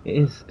top. It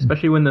is,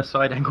 especially when the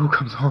side angle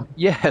comes on.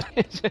 Yeah,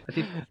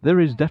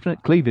 there is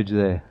definite cleavage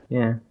there.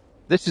 Yeah.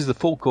 This is the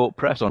full-court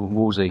press on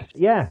Woolsey.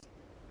 Yeah.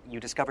 You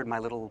discovered my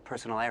little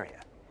personal area.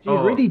 He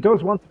really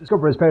does want to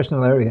discover his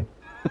personal area.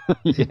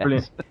 Yes.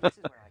 Brilliant. I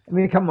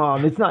mean, come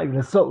on, it's not even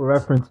a subtle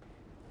reference.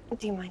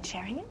 Do you mind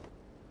sharing it?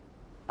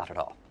 Not at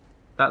all.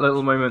 That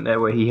little moment there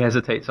where he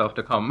hesitates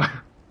after come.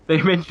 They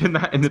mentioned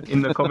that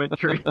in the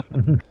commentary.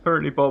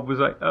 Apparently Bob was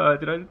like,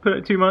 did I put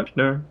it too much?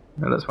 No,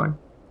 that's fine.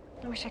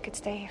 I wish I could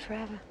stay here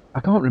forever. I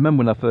can't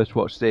remember when I first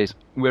watched this,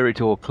 where it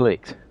all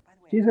clicked.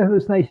 She's a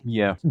hallucination,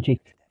 Yeah. isn't she?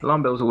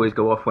 Alarm bells always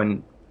go off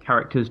when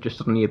characters just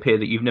suddenly appear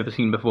that you've never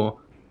seen before.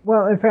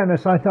 Well, in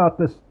fairness, I thought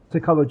the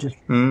psychologist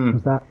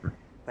was that.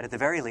 But at the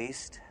very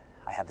least,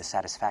 I have the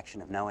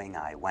satisfaction of knowing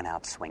I went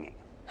out swinging.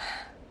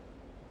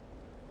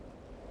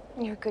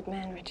 You're a good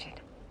man,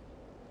 Richard.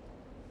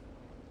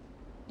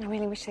 I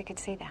really wish they could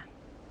see that.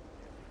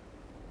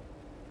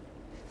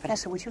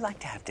 Vanessa, would you like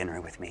to have dinner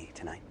with me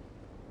tonight?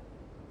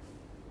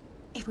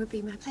 It would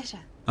be my pleasure.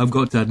 I've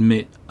got to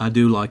admit, I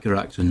do like her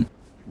accent.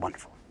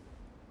 Wonderful.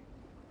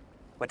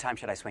 What time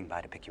should I swing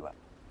by to pick you up?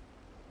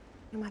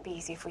 It might be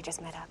easier if we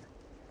just met up.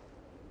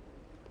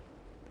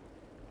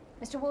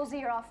 Mr. Woolsey,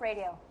 you're off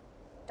radio.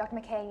 Dr.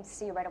 McKay needs to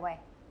see you right away.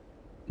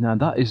 Now,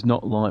 that is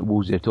not like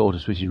Woolsey at all to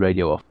switch his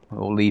radio off,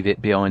 or leave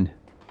it behind.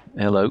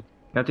 Hello.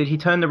 Now, did he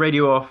turn the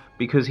radio off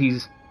because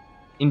he's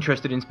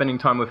interested in spending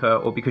time with her,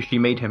 or because she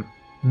made him?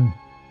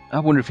 I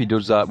wonder if he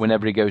does that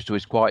whenever he goes to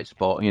his quiet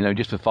spot,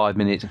 just for 5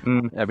 minutes,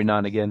 every now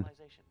and again.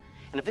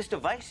 And if this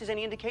device is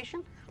any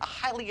indication, a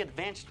highly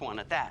advanced one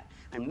at that.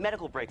 And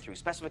medical breakthrough,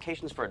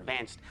 specifications for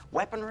advanced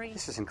weaponry.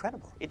 This is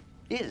incredible. It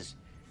is.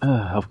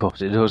 Of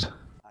course it does.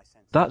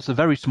 That's a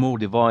very small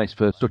device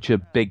for such a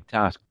big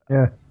task.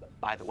 Yeah.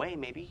 By the way,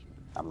 maybe,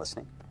 I'm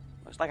listening.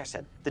 like I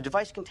said, the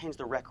device contains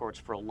the records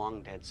for a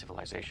long-dead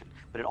civilization,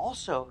 but it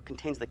also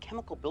contains the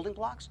chemical building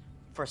blocks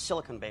for a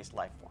silicon-based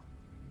life form.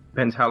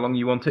 Depends how long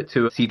you want it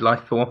to seed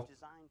life for.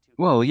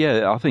 Well,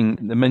 yeah, I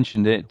think they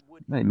mentioned it.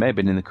 It may have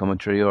been in the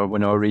commentary or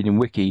when I was reading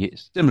Wiki.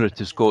 It's similar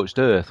to Scorched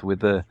Earth,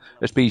 with a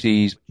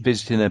species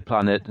visiting a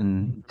planet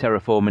and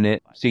terraforming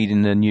it,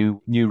 seeding a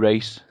new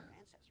race.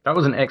 That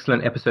was an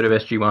excellent episode of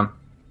SG-1.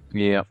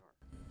 Yeah.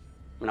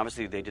 I mean,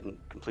 obviously they didn't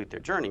complete their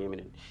journey. I mean,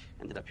 it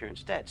ended up here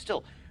instead.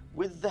 Still,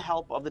 with the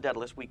help of the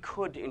Daedalus, we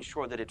could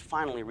ensure that it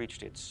finally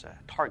reached its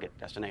target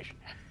destination.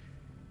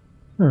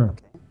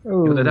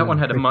 Although that one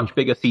had a much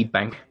bigger seed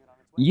bank.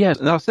 Yes,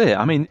 that's it.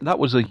 I mean, that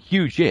was a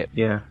huge ship.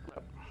 Yeah.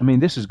 I mean,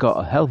 this has got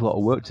a hell of a lot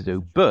of work to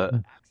do, but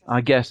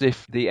I guess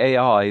if the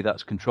AI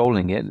that's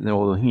controlling it,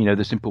 or,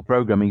 the simple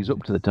programming is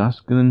up to the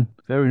task, then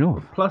fair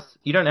enough. Plus,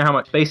 you don't know how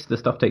much space the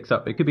stuff takes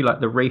up. It could be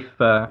like the Wraith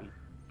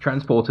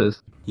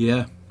transporters.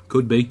 Yeah,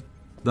 could be.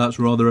 That's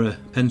rather a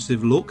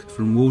pensive look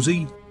from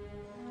Woolsey.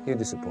 You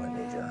disappoint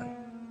me, John.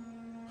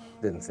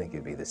 Didn't think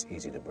you'd be this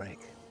easy to break.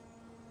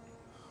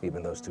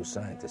 Even those two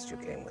scientists you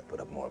came with put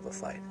up more of a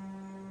fight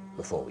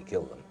before we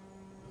killed them.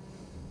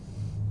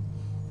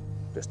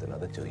 Just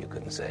another two you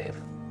couldn't save.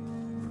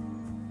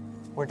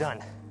 We're done.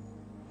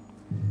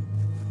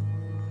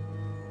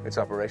 It's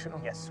operational?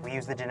 Yes, we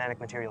use the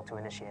genetic material to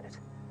initiate it.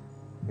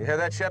 You hear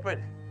that,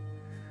 Shepard?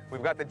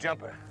 We've got the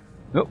jumper.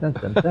 Oh. Dun,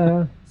 dun,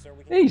 dun.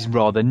 He's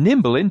rather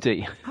nimble, isn't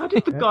he? How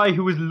did the guy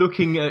who was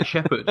looking at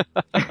Shepard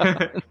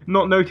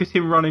not notice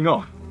him running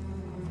off?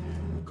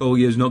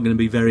 Collier's not going to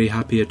be very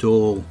happy at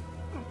all.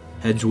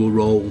 Heads will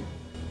roll.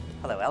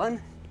 Hello,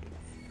 Ellen.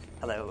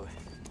 Hello,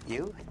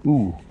 you.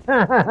 Ooh.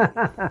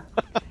 That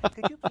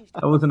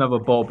was another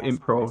Bob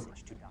improv.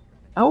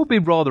 I would be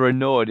rather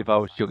annoyed if I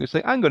was shook and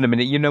say, hang on a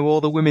minute, you know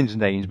all the women's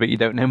names, but you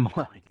don't know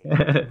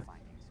mine.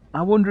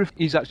 I wonder if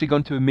he's actually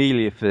gone to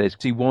Amelia for this,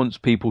 because he wants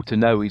people to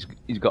know he's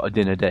got a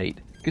dinner date.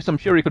 Because I'm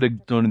sure he could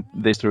have done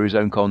this through his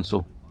own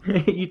console.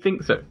 You'd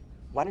think so.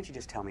 Why don't you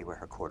just tell me where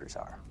her quarters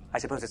are? I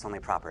suppose it's only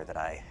proper that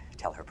I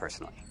tell her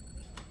personally.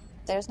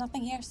 There's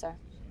nothing here, sir.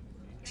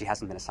 She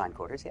hasn't been assigned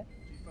quarters yet?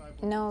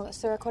 No,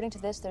 sir, according to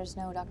this, there's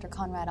no Dr.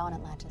 Conrad on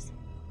Atlantis.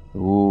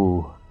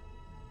 Ooh.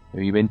 Who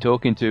you been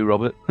talking to,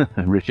 Robert?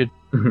 Richard?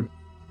 And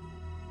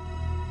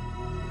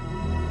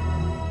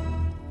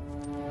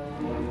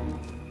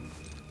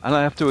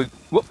I have to...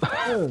 Whoop.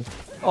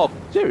 Oh,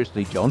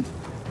 seriously, John?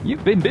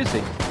 You've been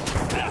busy.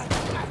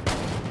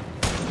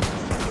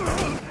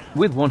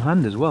 with one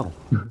hand as well.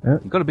 Yeah.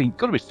 You've got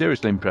to be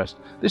seriously impressed.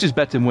 This is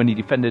better than when he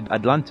defended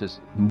Atlantis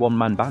in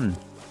one-man band.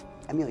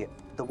 Amelia,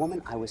 the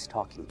woman I was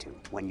talking to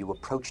when you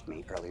approached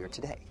me earlier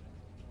today.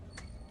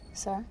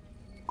 Sir?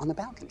 On the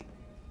balcony.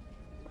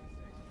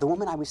 The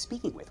woman I was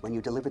speaking with when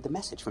you delivered the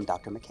message from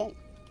Dr. McKay.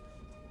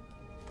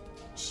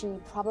 She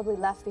probably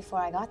left before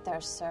I got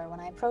there, sir. When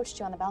I approached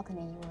you on the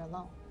balcony, you were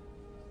alone.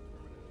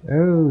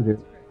 Oh, dear.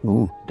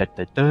 Ooh, da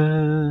da da.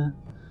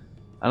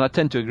 And I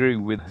tend to agree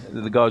with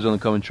the guys on the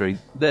commentary.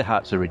 Their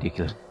hats are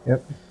ridiculous.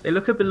 Yep. They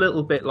look a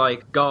little bit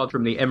like guards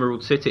from the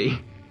Emerald City.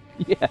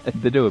 Yeah,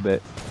 they do a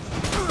bit.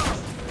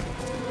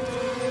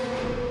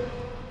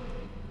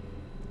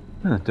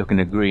 Talking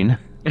to Green.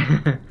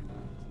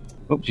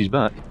 Oh, she's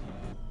back.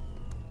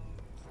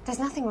 There's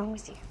nothing wrong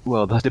with you.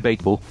 Well, that's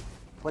debatable.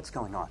 What's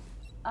going on?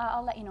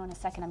 I'll let you know in a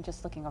second. I'm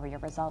just looking over your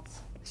results.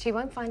 She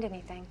won't find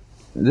anything.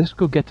 This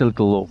could get a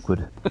little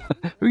awkward.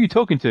 Who are you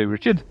talking to,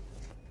 Richard?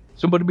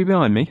 Somebody be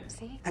behind me?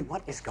 And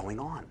what is going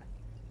on?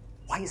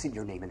 Why isn't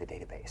your name in the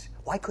database?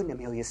 Why couldn't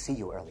Amelia see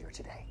you earlier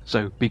today?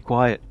 So, be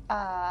quiet.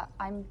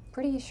 I'm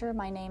pretty sure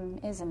my name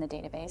is in the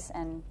database,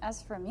 and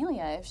as for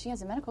Amelia, if she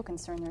has a medical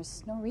concern,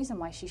 there's no reason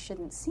why she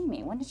shouldn't see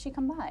me. When did she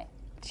come by?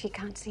 She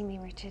can't see me,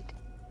 Richard.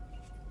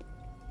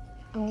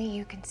 Only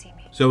you can see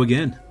me. So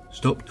again,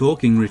 stop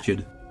talking,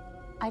 Richard.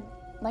 I'd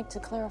like to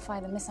clarify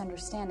the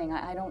misunderstanding.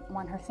 I don't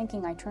want her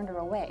thinking I turned her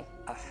away.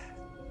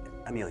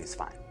 Amelia's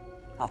fine.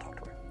 I'll talk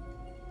to her.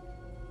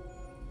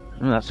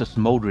 Oh, that's a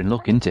smouldering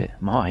look, isn't it?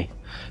 My.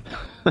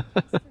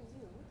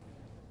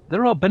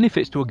 There are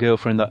benefits to a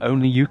girlfriend that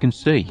only you can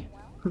see.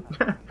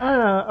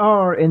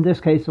 Or, in this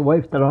case, a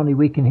wife that only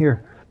we can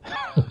hear.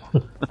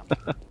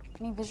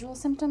 Any visual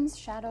symptoms,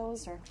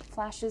 shadows, or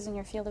flashes in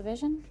your field of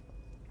vision?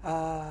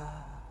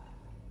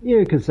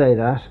 You could say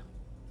that.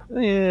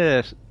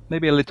 Yes,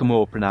 maybe a little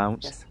more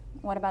pronounced.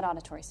 What about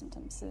auditory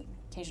symptoms?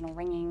 Occasional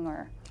ringing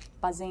or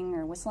buzzing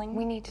or whistling?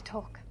 We need to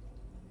talk.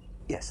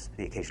 Yes,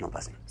 the occasional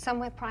buzzing.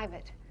 Somewhere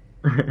private.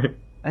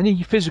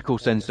 Any physical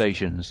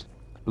sensations?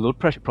 Blood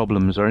pressure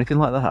problems or anything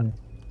like that?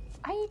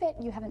 I bet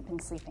you haven't been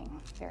sleeping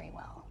very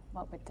well.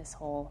 What with this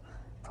whole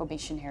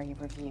probationary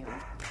review?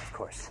 Of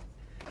course.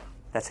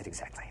 That's it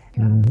exactly.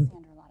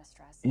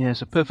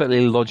 Yes, a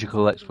perfectly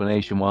logical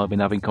explanation why I've been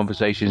having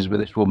conversations with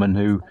this woman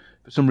who,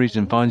 for some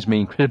reason, finds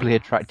me incredibly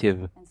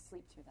attractive.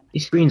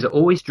 These screens are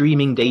always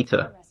streaming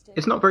data.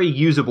 It's not very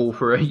usable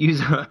for a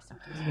user.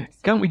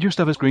 Can't we just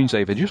have a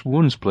screensaver just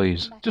once,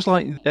 please? Just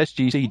like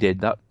SGC did,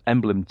 that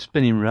emblem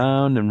spinning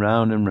round and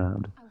round and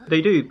round.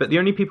 They do, but the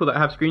only people that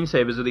have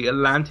screensavers are the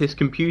Atlantis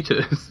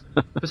computers.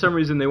 For some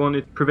reason, they want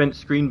to prevent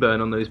screen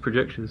burn on those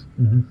projectors.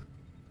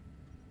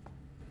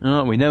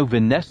 Oh, we know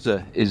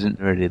Vanessa isn't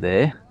really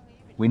there.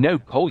 We know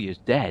Collier's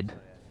dead.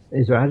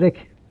 Is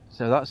Radek?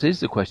 So that is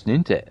the question,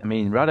 isn't it? I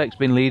mean, Radek's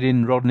been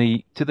leading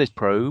Rodney to this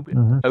probe,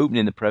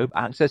 opening the probe,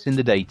 accessing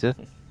the data.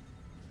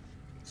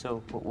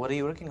 So, what are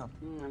you working on?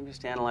 I'm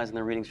just analyzing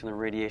the readings from the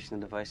radiation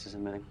the device is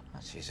emitting. Oh,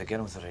 jeez,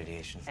 again with the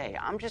radiation. Hey,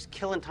 I'm just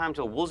killing time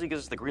till Woolsey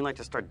gives us the green light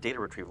to start data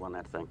retrieval on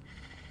that thing.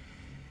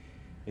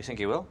 You think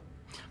he will?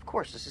 Of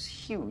course, this is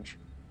huge.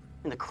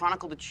 In the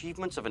chronicled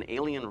achievements of an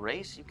alien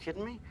race? You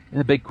kidding me?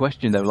 The big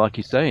question, though, like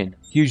you're saying,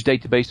 huge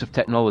database of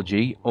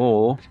technology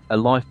or a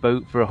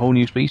lifeboat for a whole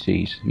new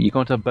species. You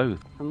can't have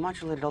both. A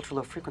modulated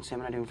ultra-low frequency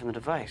emanating from the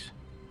device.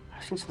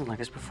 I've seen something like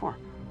this before.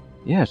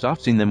 Yes, I've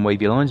seen them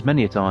wavy lines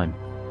many a time.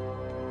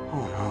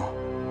 Oh, no.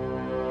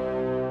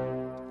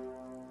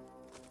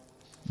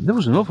 There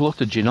was an awful lot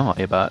of Janai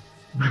about...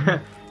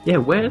 Yeah,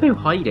 where are they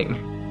hiding?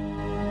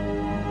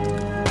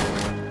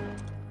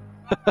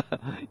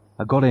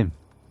 I got him.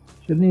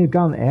 Shouldn't he have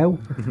gone out?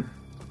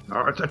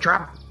 Oh, it's a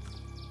trap.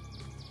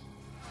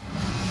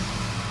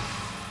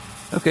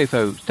 Okay,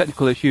 folks,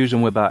 technical issues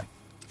and we're back.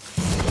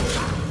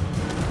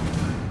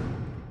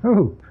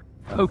 Oh.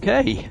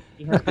 Okay.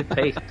 He has good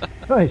taste.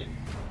 Right.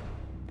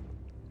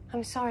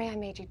 I'm sorry I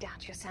made you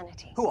doubt your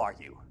sanity. Who are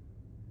you?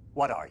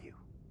 What are you?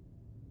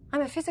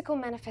 I'm a physical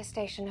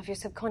manifestation of your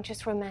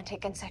subconscious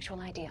romantic and sexual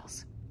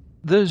ideals.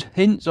 There's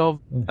hints of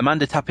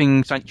Amanda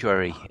tapping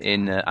Sanctuary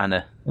in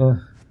Anna.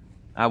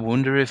 I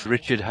wonder if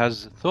Richard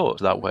has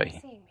thoughts that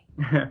way.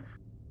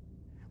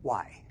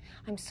 Why?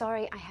 I'm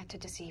sorry I had to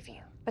deceive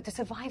you, but the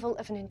survival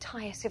of an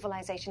entire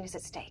civilization is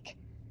at stake.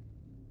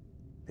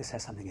 This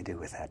has something to do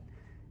with that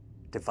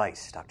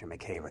device Dr.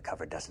 McKay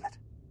recovered, doesn't it?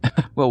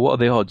 Well, what are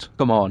the odds?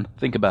 Come on,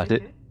 think about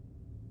it.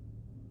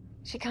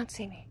 She can't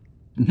see me.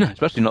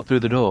 Especially not through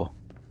the door.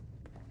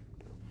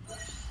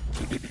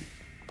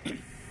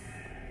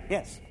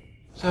 Yes.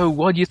 So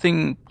why do you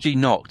think she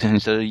knocked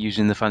instead of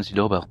using the fancy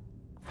doorbell?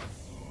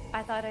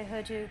 I thought I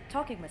heard you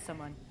talking with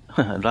someone.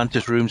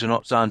 Atlantis rooms are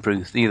not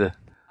soundproof either.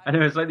 I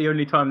know, it's like the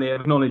only time they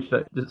acknowledge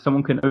that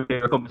someone can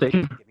overhear a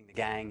conversation. Giving the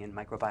gang in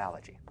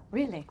microbiology.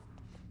 Really?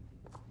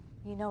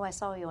 You know, I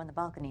saw you on the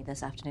balcony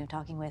this afternoon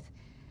talking with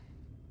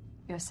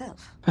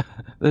yourself.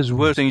 There's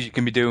worse things you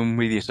can be doing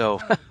with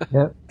yourself.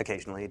 Yep.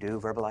 Occasionally do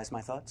verbalize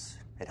my thoughts.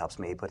 It helps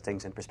me put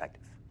things in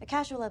perspective. A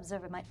casual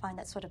observer might find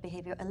that sort of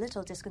behavior a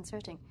little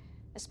disconcerting.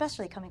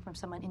 especially coming from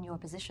someone in your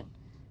position.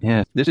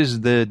 Yeah, this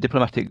is the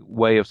diplomatic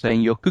way of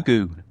saying you're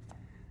cuckoo.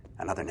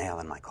 Another nail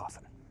in my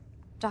coffin.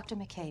 Dr.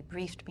 McKay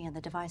briefed me on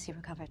the device he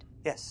recovered.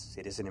 Yes,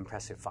 it is an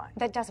impressive find.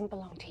 That doesn't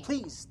belong to you.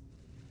 Please,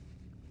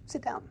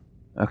 sit down.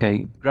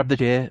 Okay, grab the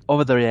chair,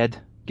 over the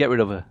head, get rid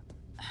of her.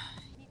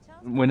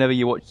 Whenever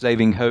you watch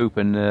Saving Hope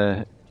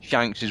and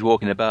Shanks is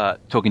walking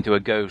about talking to a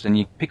ghost and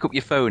you pick up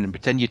your phone and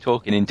pretend you're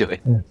talking into it.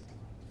 Yeah.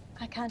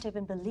 I can't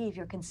even believe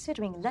you're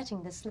considering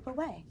letting this slip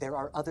away. There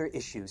are other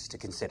issues to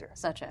consider.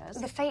 Such as?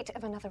 The fate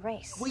of another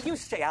race. Will you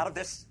stay out of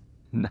this?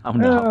 No.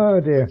 Oh,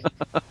 dear.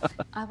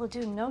 I will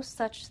do no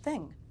such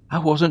thing. I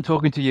wasn't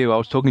talking to you, I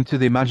was talking to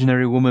the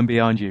imaginary woman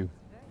behind you.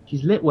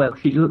 She's lit well.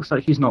 She looks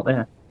like she's not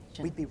there.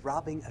 We'd be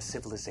robbing a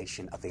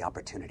civilization of the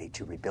opportunity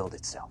to rebuild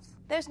itself.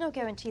 There's no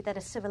guarantee that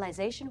a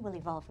civilization will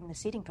evolve from the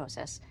seeding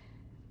process.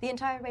 The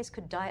entire race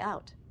could die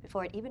out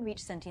before it even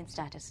reached sentient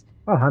status.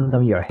 I'll hand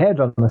them your head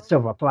on a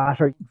silver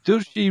platter.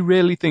 Does she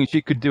really think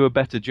she could do a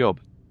better job?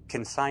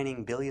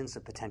 Consigning billions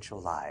of potential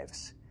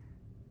lives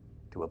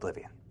to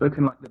oblivion.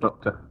 Spoken like the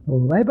Doctor.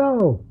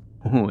 Lebo!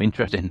 Oh,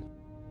 interesting.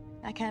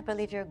 I can't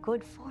believe your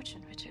good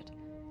fortune, Richard.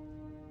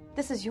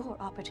 This is your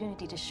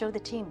opportunity to show the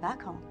team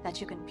back home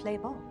that you can play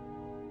ball.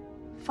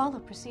 Follow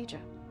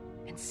procedure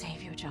and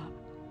save your job.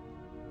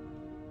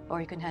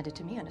 Or you can hand it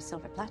to me on a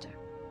silver platter.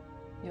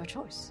 Your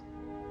choice.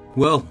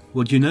 Well,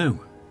 what do you know?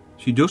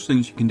 She does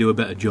think she can do a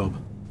better job.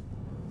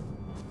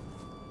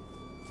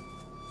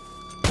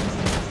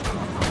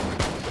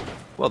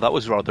 Well, that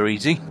was rather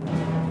easy.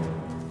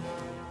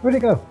 Where'd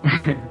it go?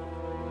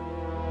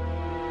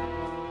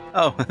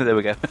 Oh, there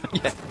we go.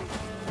 Yeah.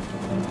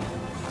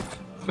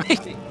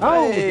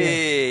 Oh,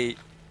 hey!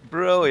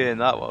 Brilliant,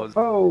 that was.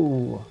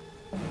 Oh!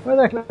 Where'd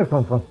that clip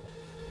come from?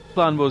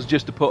 Plan was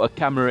just to put a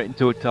camera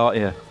into a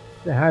tartar.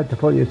 It's hard to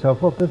pull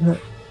yourself up, isn't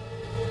it?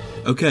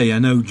 Okay, I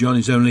know John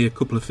is only a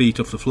couple of feet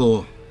off the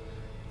floor,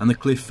 and the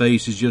cliff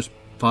face is just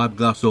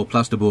fiberglass or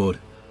plasterboard,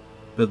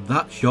 but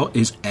that shot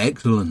is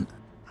excellent.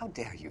 How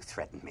dare you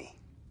threaten me?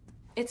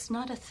 It's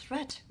not a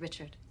threat,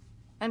 Richard.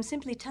 I'm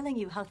simply telling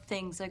you how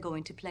things are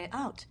going to play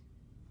out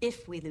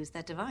if we lose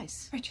that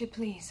device. Richard,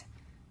 please.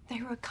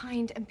 They were a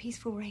kind and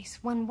peaceful race,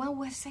 one well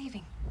worth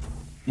saving.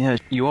 Yeah,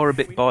 you are a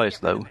bit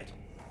biased, though.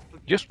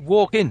 Just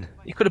walk in.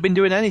 You could have been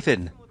doing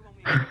anything.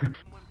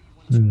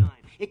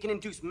 It can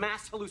induce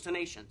mass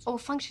hallucinations. Or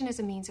function as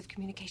a means of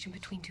communication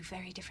between two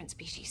very different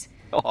species.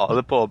 Oh,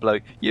 the poor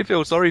bloke. You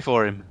feel sorry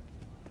for him.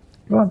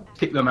 Go on.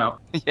 Kick them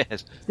out.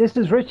 Yes. This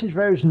is Richard's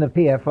version of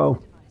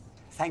PFO.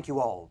 Thank you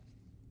all,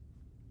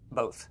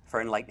 both,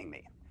 for enlightening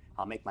me.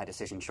 I'll make my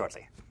decision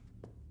shortly.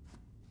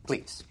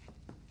 Please.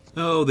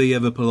 Oh, the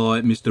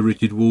ever-polite Mr.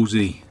 Richard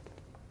Woolsey.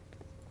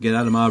 Get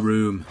out of my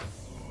room.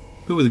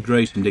 But with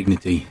grace and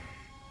dignity.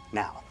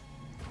 Now,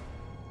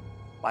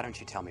 why don't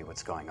you tell me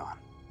what's going on?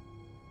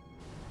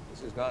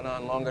 This has gone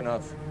on long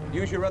enough.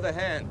 Use your other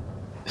hand.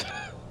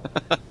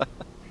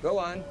 Go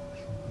on.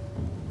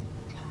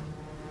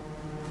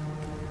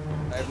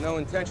 I have no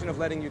intention of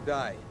letting you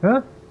die.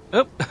 Huh?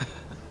 Oh.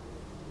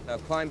 Now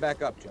climb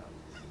back up, John.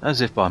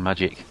 As if by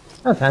magic.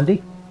 That's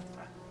handy.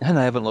 And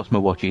I haven't lost my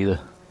watch either.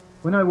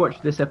 When I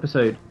watched this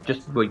episode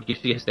just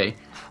yesterday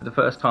for the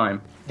first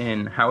time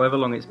in however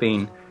long it's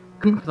been,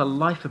 I couldn't for the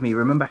life of me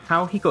remember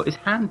how he got his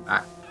hand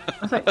back.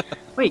 I was like,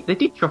 wait, they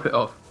did chop it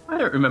off. I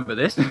don't remember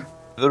this.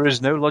 There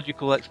is no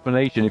logical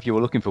explanation if you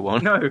were looking for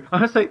one. No,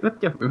 I was like, I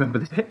don't remember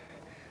this bit.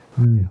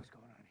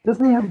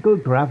 Doesn't he have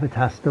good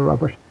gravitas, the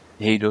Robert?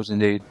 He does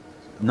indeed.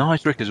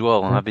 Nice trick as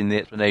well, and having the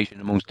explanation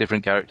amongst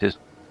different characters.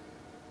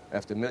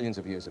 After millions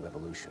of years of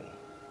evolution,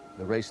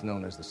 the race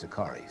known as the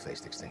Sicarii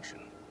faced extinction.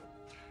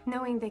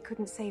 Knowing they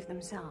couldn't save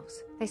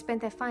themselves, they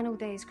spent their final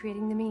days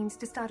creating the means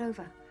to start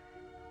over.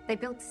 They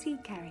built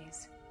seed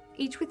carriers,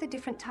 each with a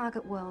different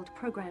target world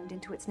programmed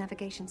into its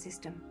navigation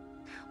system.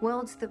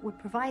 Worlds that would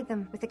provide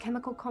them with the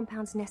chemical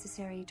compounds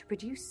necessary to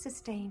produce,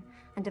 sustain,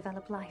 and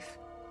develop life.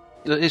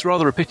 It's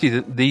rather a pity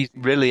that these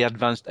really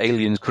advanced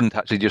aliens couldn't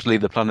actually just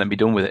leave the planet and be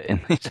done with it,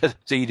 instead of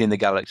seeding the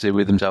galaxy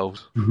with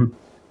themselves.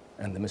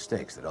 And the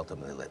mistakes that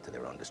ultimately led to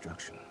their own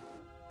destruction.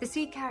 The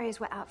seed carriers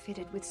were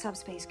outfitted with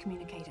subspace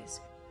communicators,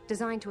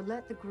 designed to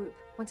alert the group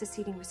once a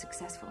seeding was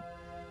successful.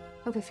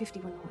 Over 50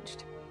 were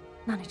launched.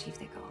 None achieved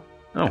their goal.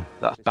 Oh,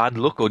 that's bad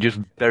luck or just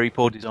very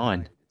poor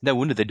design. No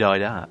wonder they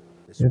died out.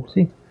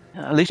 Oopsie.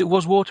 At least it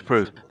was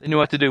waterproof. They knew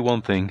how to do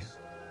one thing.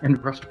 And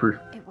rustproof.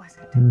 It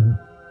wasn't.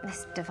 Mm-hmm.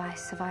 This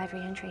device survived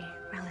re-entry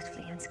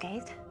relatively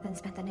unscathed, then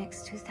spent the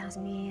next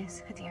 2,000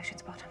 years at the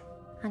ocean's bottom.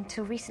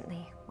 Until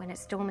recently, when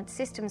its dormant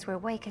systems were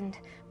awakened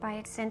by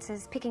its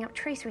sensors picking up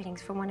trace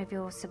readings from one of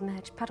your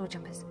submerged puddle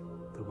jumpers.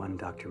 The one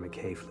Dr.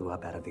 McKay flew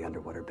up out of the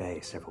underwater bay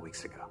several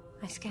weeks ago.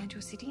 I scanned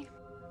your city,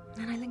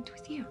 and I linked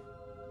with you.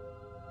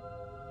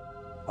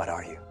 What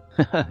are you?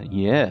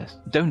 Yes.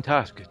 Don't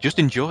ask. Just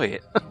enjoy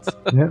it.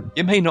 Yep.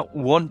 You may not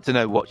want to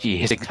know what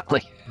she is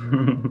exactly.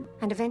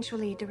 And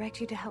eventually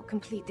direct you to help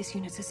complete this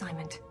unit's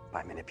assignment.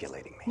 By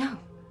manipulating me? No,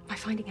 by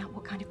finding out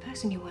what kind of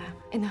person you were,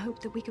 in the hope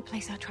that we could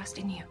place our trust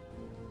in you.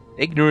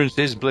 Ignorance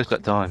is bliss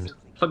at times.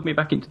 Plug me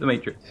back into the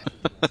Matrix.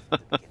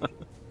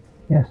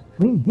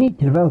 We need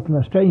to develop an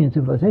Australian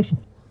civilization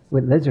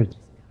with lizards.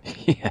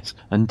 Yes,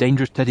 and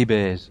dangerous teddy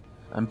bears,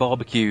 and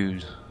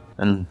barbecues,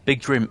 and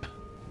big shrimp.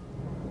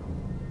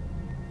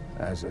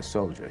 As a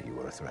soldier, you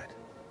were a threat.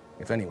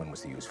 If anyone was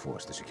to use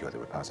force to secure the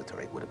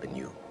repository, it would have been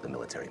you, the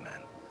military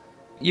man.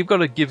 You've got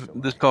to give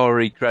the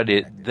Scari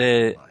credit.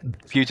 Their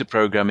computer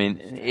programming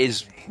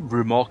is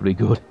remarkably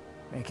good.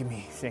 Making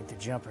me think the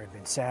jumper had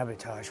been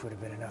sabotaged would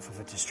have been enough of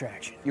a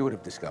distraction. You would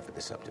have discovered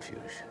the subterfuge.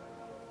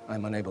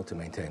 I'm unable to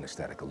maintain a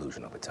static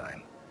illusion over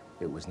time.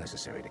 It was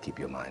necessary to keep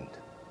your mind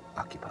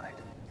occupied.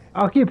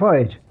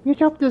 Occupied? You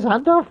chopped his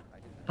hand off?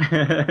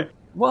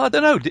 Well, I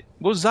don't know.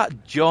 Was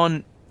that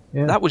John?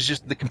 Yeah. That was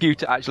just the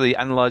computer actually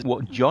analysed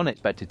what John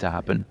expected to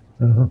happen.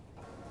 Uh-huh. You're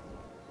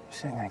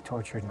saying I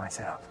tortured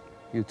myself?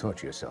 You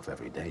torture yourself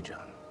every day,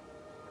 John.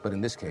 But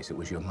in this case, it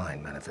was your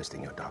mind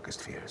manifesting your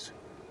darkest fears.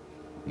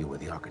 You were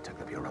the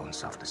architect of your own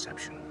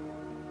self-deception.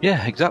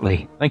 Yeah,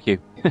 exactly. Thank you.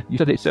 You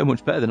said it so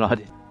much better than I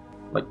did.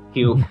 Like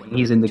Keel, when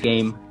he's in the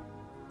game.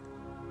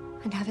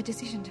 And have a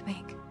decision to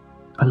make.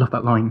 I love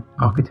that line.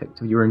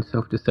 Architect of your own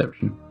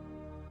self-deception.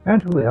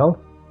 Aren't we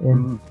all?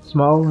 In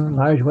small and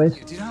large ways.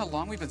 Do you know how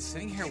long we've been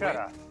sitting here Shut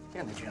up.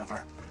 Get in the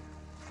jumper.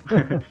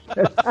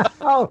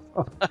 Oh,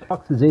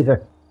 boxes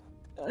either.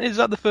 Is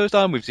that the first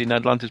time we've seen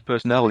Atlantis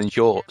personnel in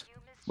short?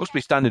 Must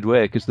be standard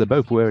wear because they're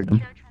both wearing them.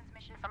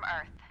 From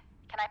Earth.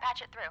 Can I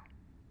patch it through?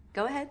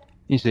 Go ahead.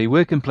 You see,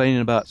 we're complaining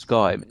about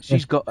Skype.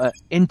 She's got an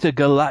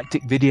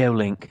intergalactic video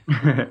link.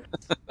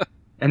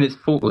 And it's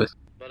faultless.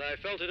 But I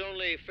felt it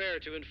only fair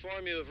to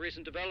inform you of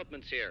recent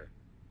developments here.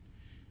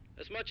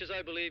 As much as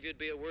I believe you'd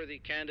be a worthy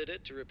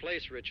candidate to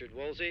replace Richard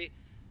Woolsey,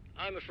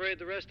 I'm afraid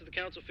the rest of the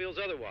council feels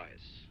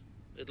otherwise.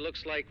 It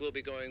looks like we'll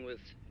be going with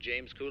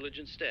James Coolidge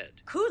instead.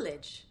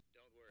 Coolidge?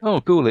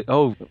 Oh, Coolidge.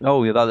 Oh,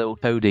 yeah, that little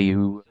toady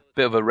who...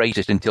 Bit of a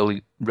racist until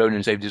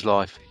Ronan saved his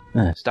life.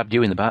 Stabbed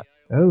you in the back.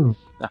 Oh.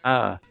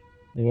 Aha.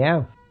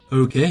 Yeah.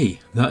 Okay,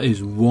 that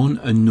is one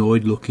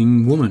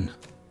annoyed-looking woman.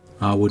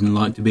 I wouldn't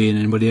like to be in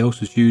anybody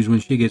else's shoes when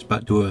she gets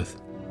back to Earth.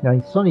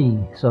 Nice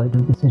sunny side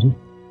of the city.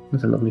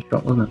 That's a lovely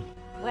shot, wasn't it?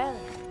 Well,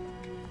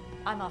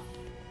 I'm off.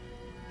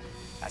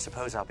 I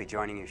suppose I'll be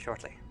joining you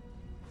shortly.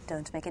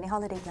 Don't make any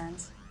holiday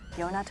plans.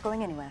 You're not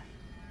going anywhere.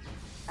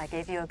 I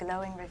gave you a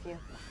glowing review.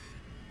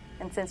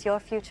 And since your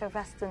future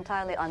rests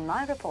entirely on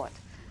my report,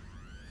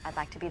 I'd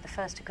like to be the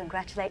first to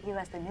congratulate you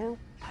as the new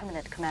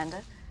permanent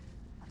commander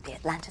of the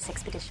Atlantis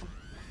expedition.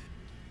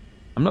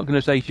 I'm not going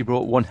to say she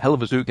brought one hell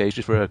of a suitcase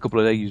just for a couple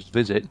of days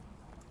visit.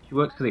 She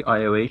works for the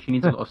IOA. She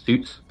needs a lot of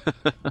suits.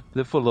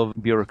 They're full of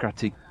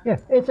bureaucratic. Yeah,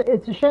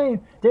 it's a shame.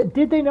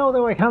 Did they know they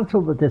were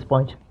cancelled at this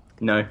point?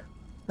 No.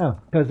 No,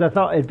 because I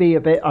thought it'd be a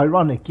bit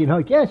ironic. You know,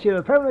 yes, you're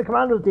the permanent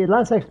commander of the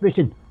Atlantis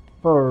expedition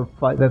for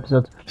 5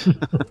 episodes.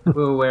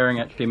 Will Waring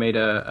actually made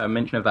a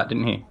mention of that,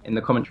 didn't he? In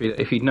the commentary, that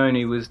if he'd known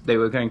they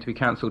were going to be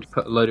cancelled, he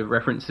put a load of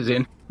references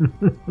in.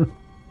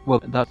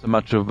 Well, that's a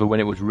matter of when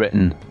it was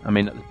written. I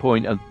mean, at the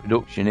point of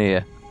production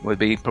here would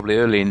be probably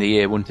early in the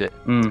year, wouldn't it?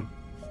 Mm.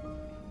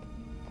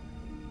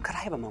 Could I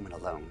have a moment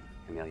alone,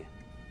 Amelia?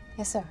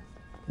 Yes, sir.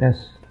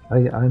 Yes,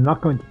 I'm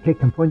not going to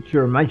kick and punch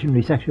your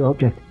imaginary sexual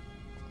object.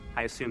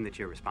 I assume that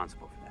you're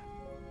responsible for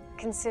that.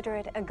 Consider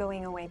it a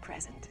going away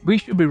present. We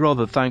should be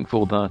rather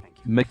thankful that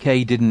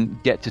McKay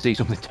didn't get to see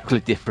something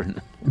totally different.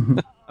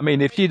 I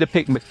mean, if she'd have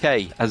picked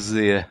McKay as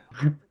the...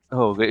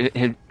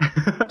 it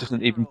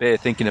doesn't even bear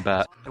thinking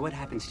about. So what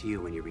happens to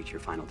you when you reach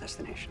your final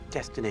destination?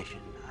 Destination?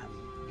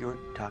 You're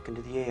talking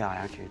to the AI,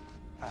 aren't you?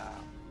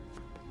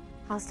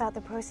 I'll start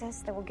the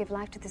process that will give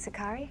life to the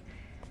Sakari.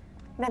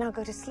 Then I'll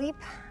go to sleep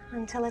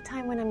until a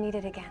time when I'm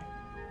needed again.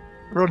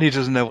 Rodney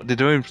doesn't know what to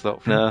do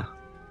himself now.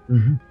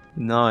 Mm-hmm.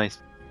 Nice.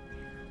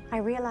 I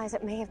realize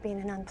it may have been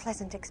an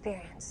unpleasant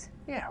experience.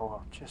 Yeah,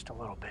 well, just a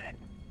little bit.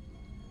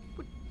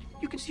 But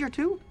you can see her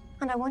too?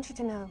 And I want you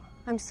to know,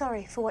 I'm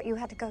sorry for what you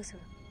had to go through.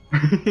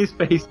 His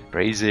face.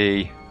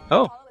 Crazy.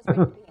 Oh.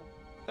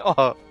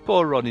 Oh,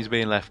 poor Rodney's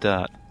being left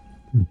out.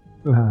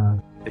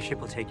 The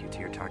ship will take you to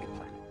your target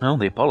planet. Oh,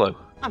 the Apollo.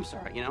 I'm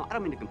sorry, I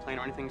don't mean to complain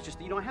or anything. It's just,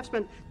 I have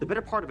spent the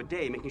better part of a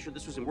day making sure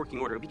this was in working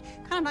order. It'd be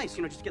kind of nice,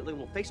 just to get a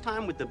little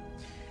FaceTime with the...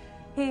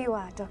 Here you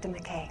are, Dr.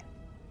 McKay.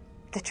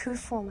 The true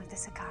form of the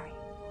Sakari.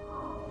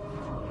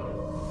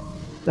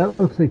 That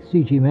looks like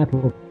CG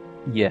metal.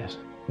 Yes.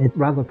 It's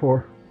rather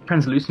poor.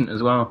 Translucent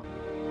as well.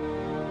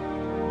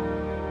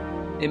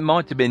 It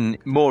might have been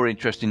more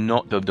interesting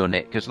not to have done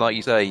it, because like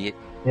you say,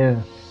 yeah,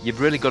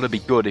 you've really got to be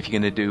good if you're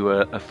going to do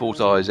a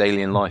full-size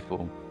alien life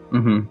form.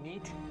 Mm-hmm.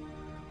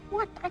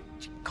 What?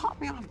 She caught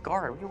me off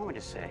guard. What do you want me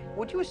to say?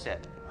 What'd you have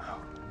said?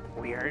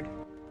 Weird.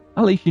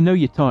 At least you know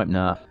your type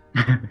now.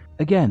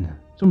 Again,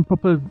 some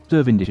proper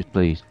serving dishes,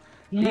 please.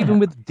 Yeah. Even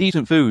with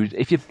decent food,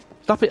 if you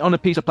stuff it on a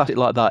piece of plastic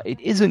like that, it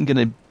isn't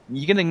going to...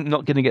 You're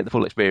not going to get the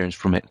full experience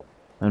from it.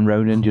 And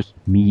Ronan, just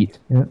meat.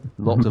 Yeah.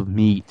 Lots of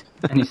meat.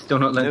 And he's still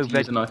not learned to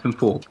use a knife and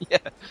fork. Yeah,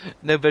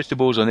 no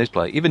vegetables on his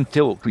plate. Even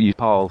Tilk, you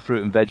pile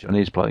fruit and veg on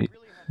his plate.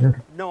 Yeah.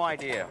 No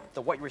idea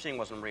that what you were saying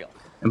wasn't real.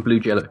 And blue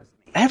jello.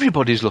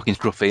 Everybody's looking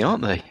scruffy,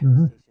 aren't they?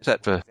 Mm-hmm.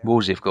 Except for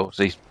Woolsey, of course.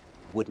 He's...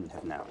 Wouldn't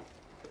have known.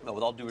 Well,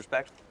 with all due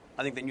respect,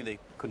 I think they knew they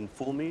couldn't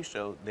fool me,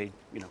 so they,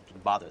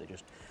 didn't bother. They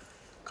just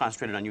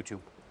concentrated on you two.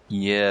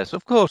 Yes,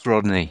 of course,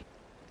 Rodney.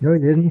 No, he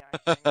didn't.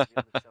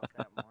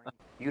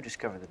 You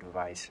discovered the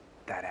device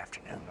that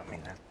afternoon. I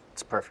mean,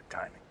 that's perfect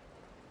timing.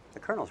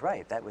 The Colonel's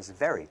right. That was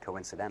very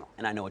coincidental.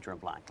 And I know what you're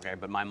implying, okay?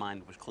 But my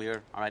mind was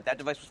clear. All right, that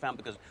device was found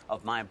because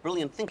of my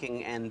brilliant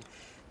thinking, and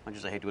much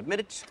as I hate to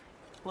admit it,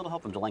 a little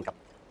help from Zelenka. What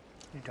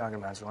are you talking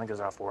about? Zelenka's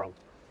off-world.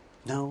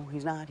 No,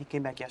 he's not. He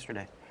came back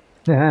yesterday.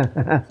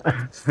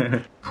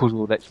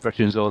 Puzzled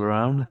expressions all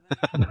around.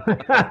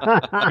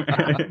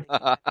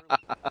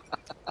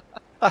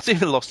 That's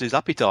even lost his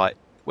appetite.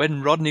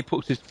 When Rodney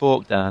puts his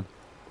fork down.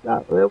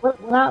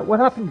 What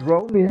happens,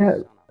 Rodney?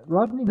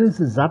 Rodney loses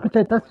his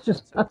appetite.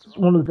 That's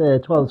one of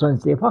the 12 signs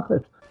of the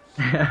apocalypse.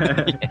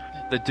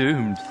 They're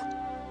doomed.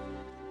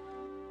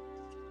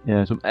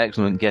 Yeah, some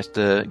excellent guest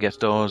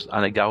stars.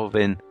 Anna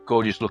Galvin,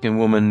 gorgeous-looking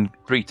woman,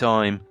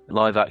 3-time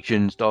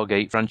live-action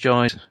Stargate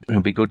franchise.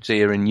 It'll be good to see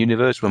her in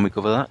Universe when we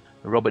cover that.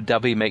 Robert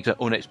Davi makes an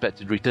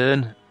unexpected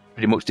return.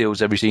 Pretty much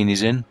steals every scene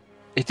he's in.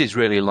 It is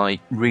really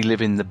like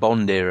reliving the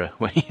Bond era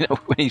when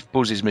he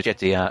pulls his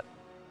machete out.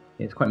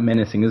 It's quite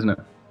menacing, isn't it?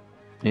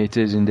 It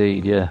is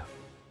indeed, yeah.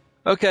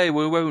 Okay,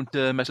 we won't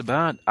mess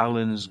about.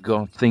 Alan's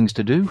got things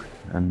to do,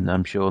 and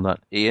I'm sure that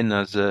Ian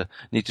needs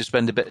to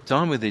spend a bit of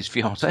time with his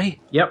fiancée.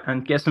 Yep,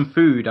 and get some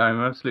food. I'm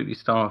absolutely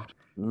starved.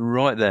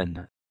 Right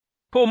then.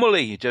 Paul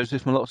Mully,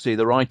 Joseph Malozzi,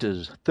 the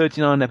writers.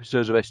 39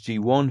 episodes of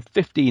SG-1,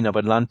 15 of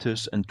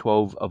Atlantis, and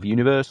 12 of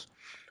Universe.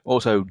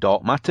 Also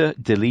Dark Matter,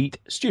 Delete,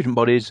 Student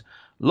Bodies,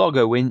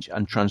 Largo Winch,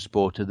 and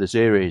Transporter the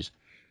series.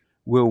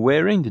 Will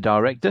Waring, the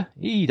director,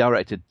 he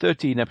directed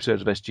 13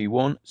 episodes of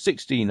SG-1,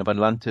 16 of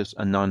Atlantis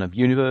and 9 of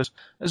Universe,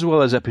 as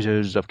well as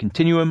episodes of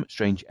Continuum,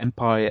 Strange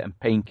Empire and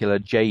Painkiller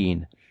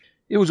Jane.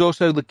 He was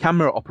also the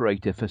camera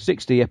operator for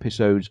 60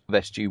 episodes of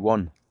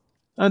SG-1.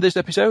 And this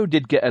episode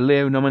did get a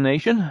Leo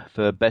nomination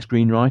for Best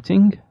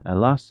Screenwriting.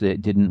 Alas,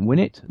 it didn't win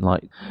it,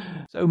 like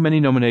so many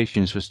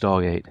nominations for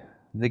Stargate.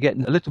 They get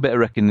a little bit of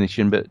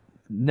recognition, but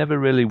never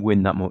really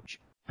win that much.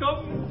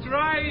 Come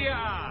try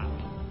ya!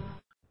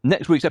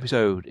 Next week's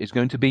episode is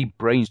going to be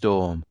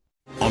Brainstorm.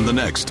 On the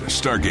next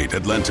Stargate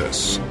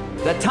Atlantis.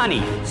 The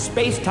Tunny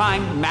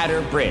Space-Time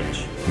Matter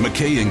Bridge.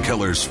 McKay and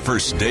Keller's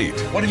first date.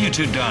 What have you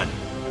two done?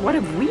 What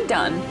have we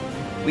done?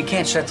 We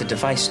can't shut the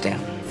device down.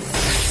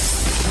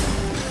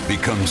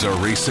 Becomes a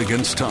race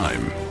against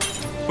time.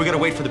 We gotta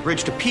wait for the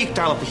bridge to peak,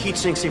 dial up the heat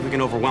sink, see if we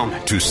can overwhelm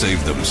it. To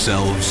save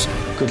themselves.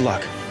 Good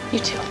luck. You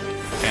too.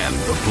 And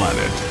the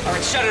planet. All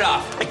right, shut it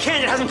off. I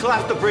can't, it hasn't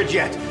collapsed the bridge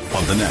yet.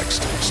 On the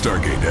next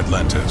Stargate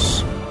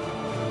Atlantis.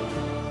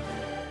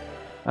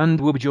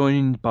 And we'll be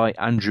joined by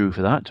Andrew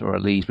for that, or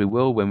at least we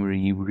will when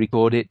we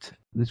record it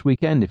this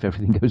weekend, if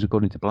everything goes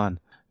according to plan.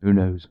 Who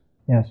knows?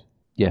 Yes.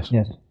 Yes.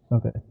 Yes.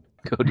 Okay.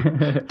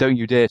 Good. Don't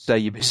you dare say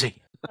you're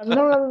busy.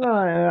 No.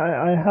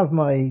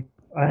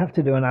 I have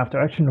to do an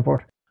after-action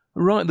report.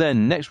 Right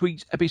then, next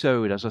week's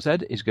episode, as I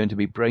said, is going to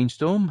be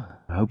Brainstorm.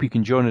 I hope you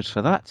can join us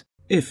for that.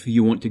 If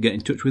you want to get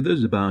in touch with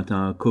us about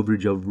our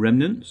coverage of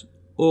Remnants,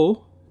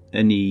 or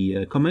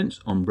any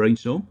comments on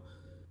Brainstorm,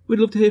 we'd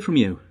love to hear from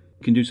you.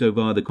 You can do so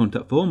via the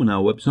contact form on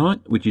our website,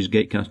 which is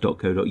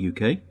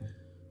gatecast.co.uk,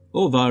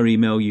 or via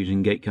email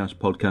using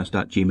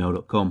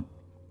gatecastpodcast@gmail.com.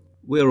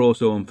 We are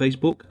also on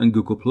Facebook and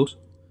Google+,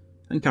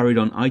 and carried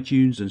on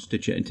iTunes and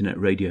Stitcher Internet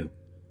Radio.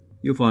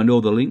 You'll find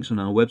all the links on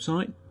our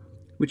website,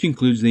 which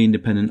includes the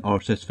independent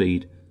RSS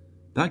feed.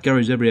 That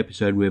carries every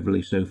episode we've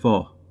released so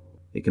far.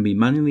 It can be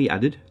manually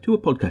added to a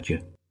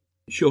podcatcher.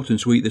 Short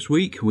and sweet this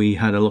week. We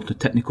had a lot of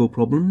technical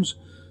problems.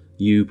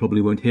 You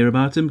probably won't hear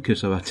about them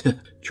because I've had to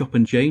chop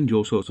and change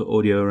all sorts of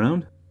audio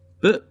around.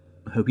 But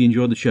I hope you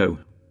enjoyed the show.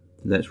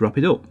 Let's wrap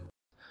it up.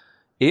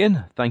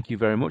 Ian, thank you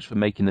very much for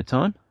making the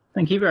time.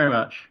 Thank you very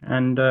much.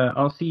 And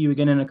I'll see you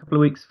again in a couple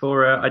of weeks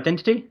for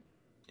Identity.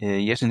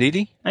 Yes,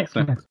 indeedy.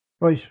 Excellent.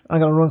 Right, I'm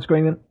going to run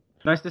screaming.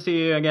 Nice to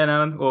see you again,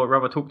 Alan, or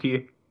rather talk to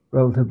you.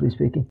 Relatively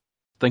speaking.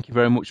 Thank you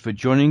very much for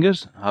joining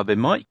us. I've been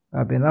Mike.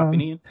 I've been Alan. I've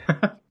been Ian.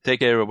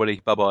 Take care,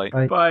 everybody. Bye-bye.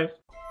 Bye. Bye.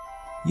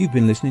 You've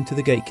been listening to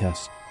The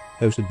Gatecast,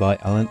 hosted by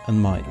Alan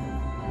and Mike.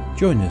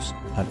 Join us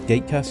at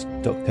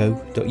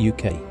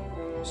gatecast.co.uk.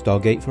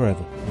 Stargate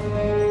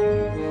forever.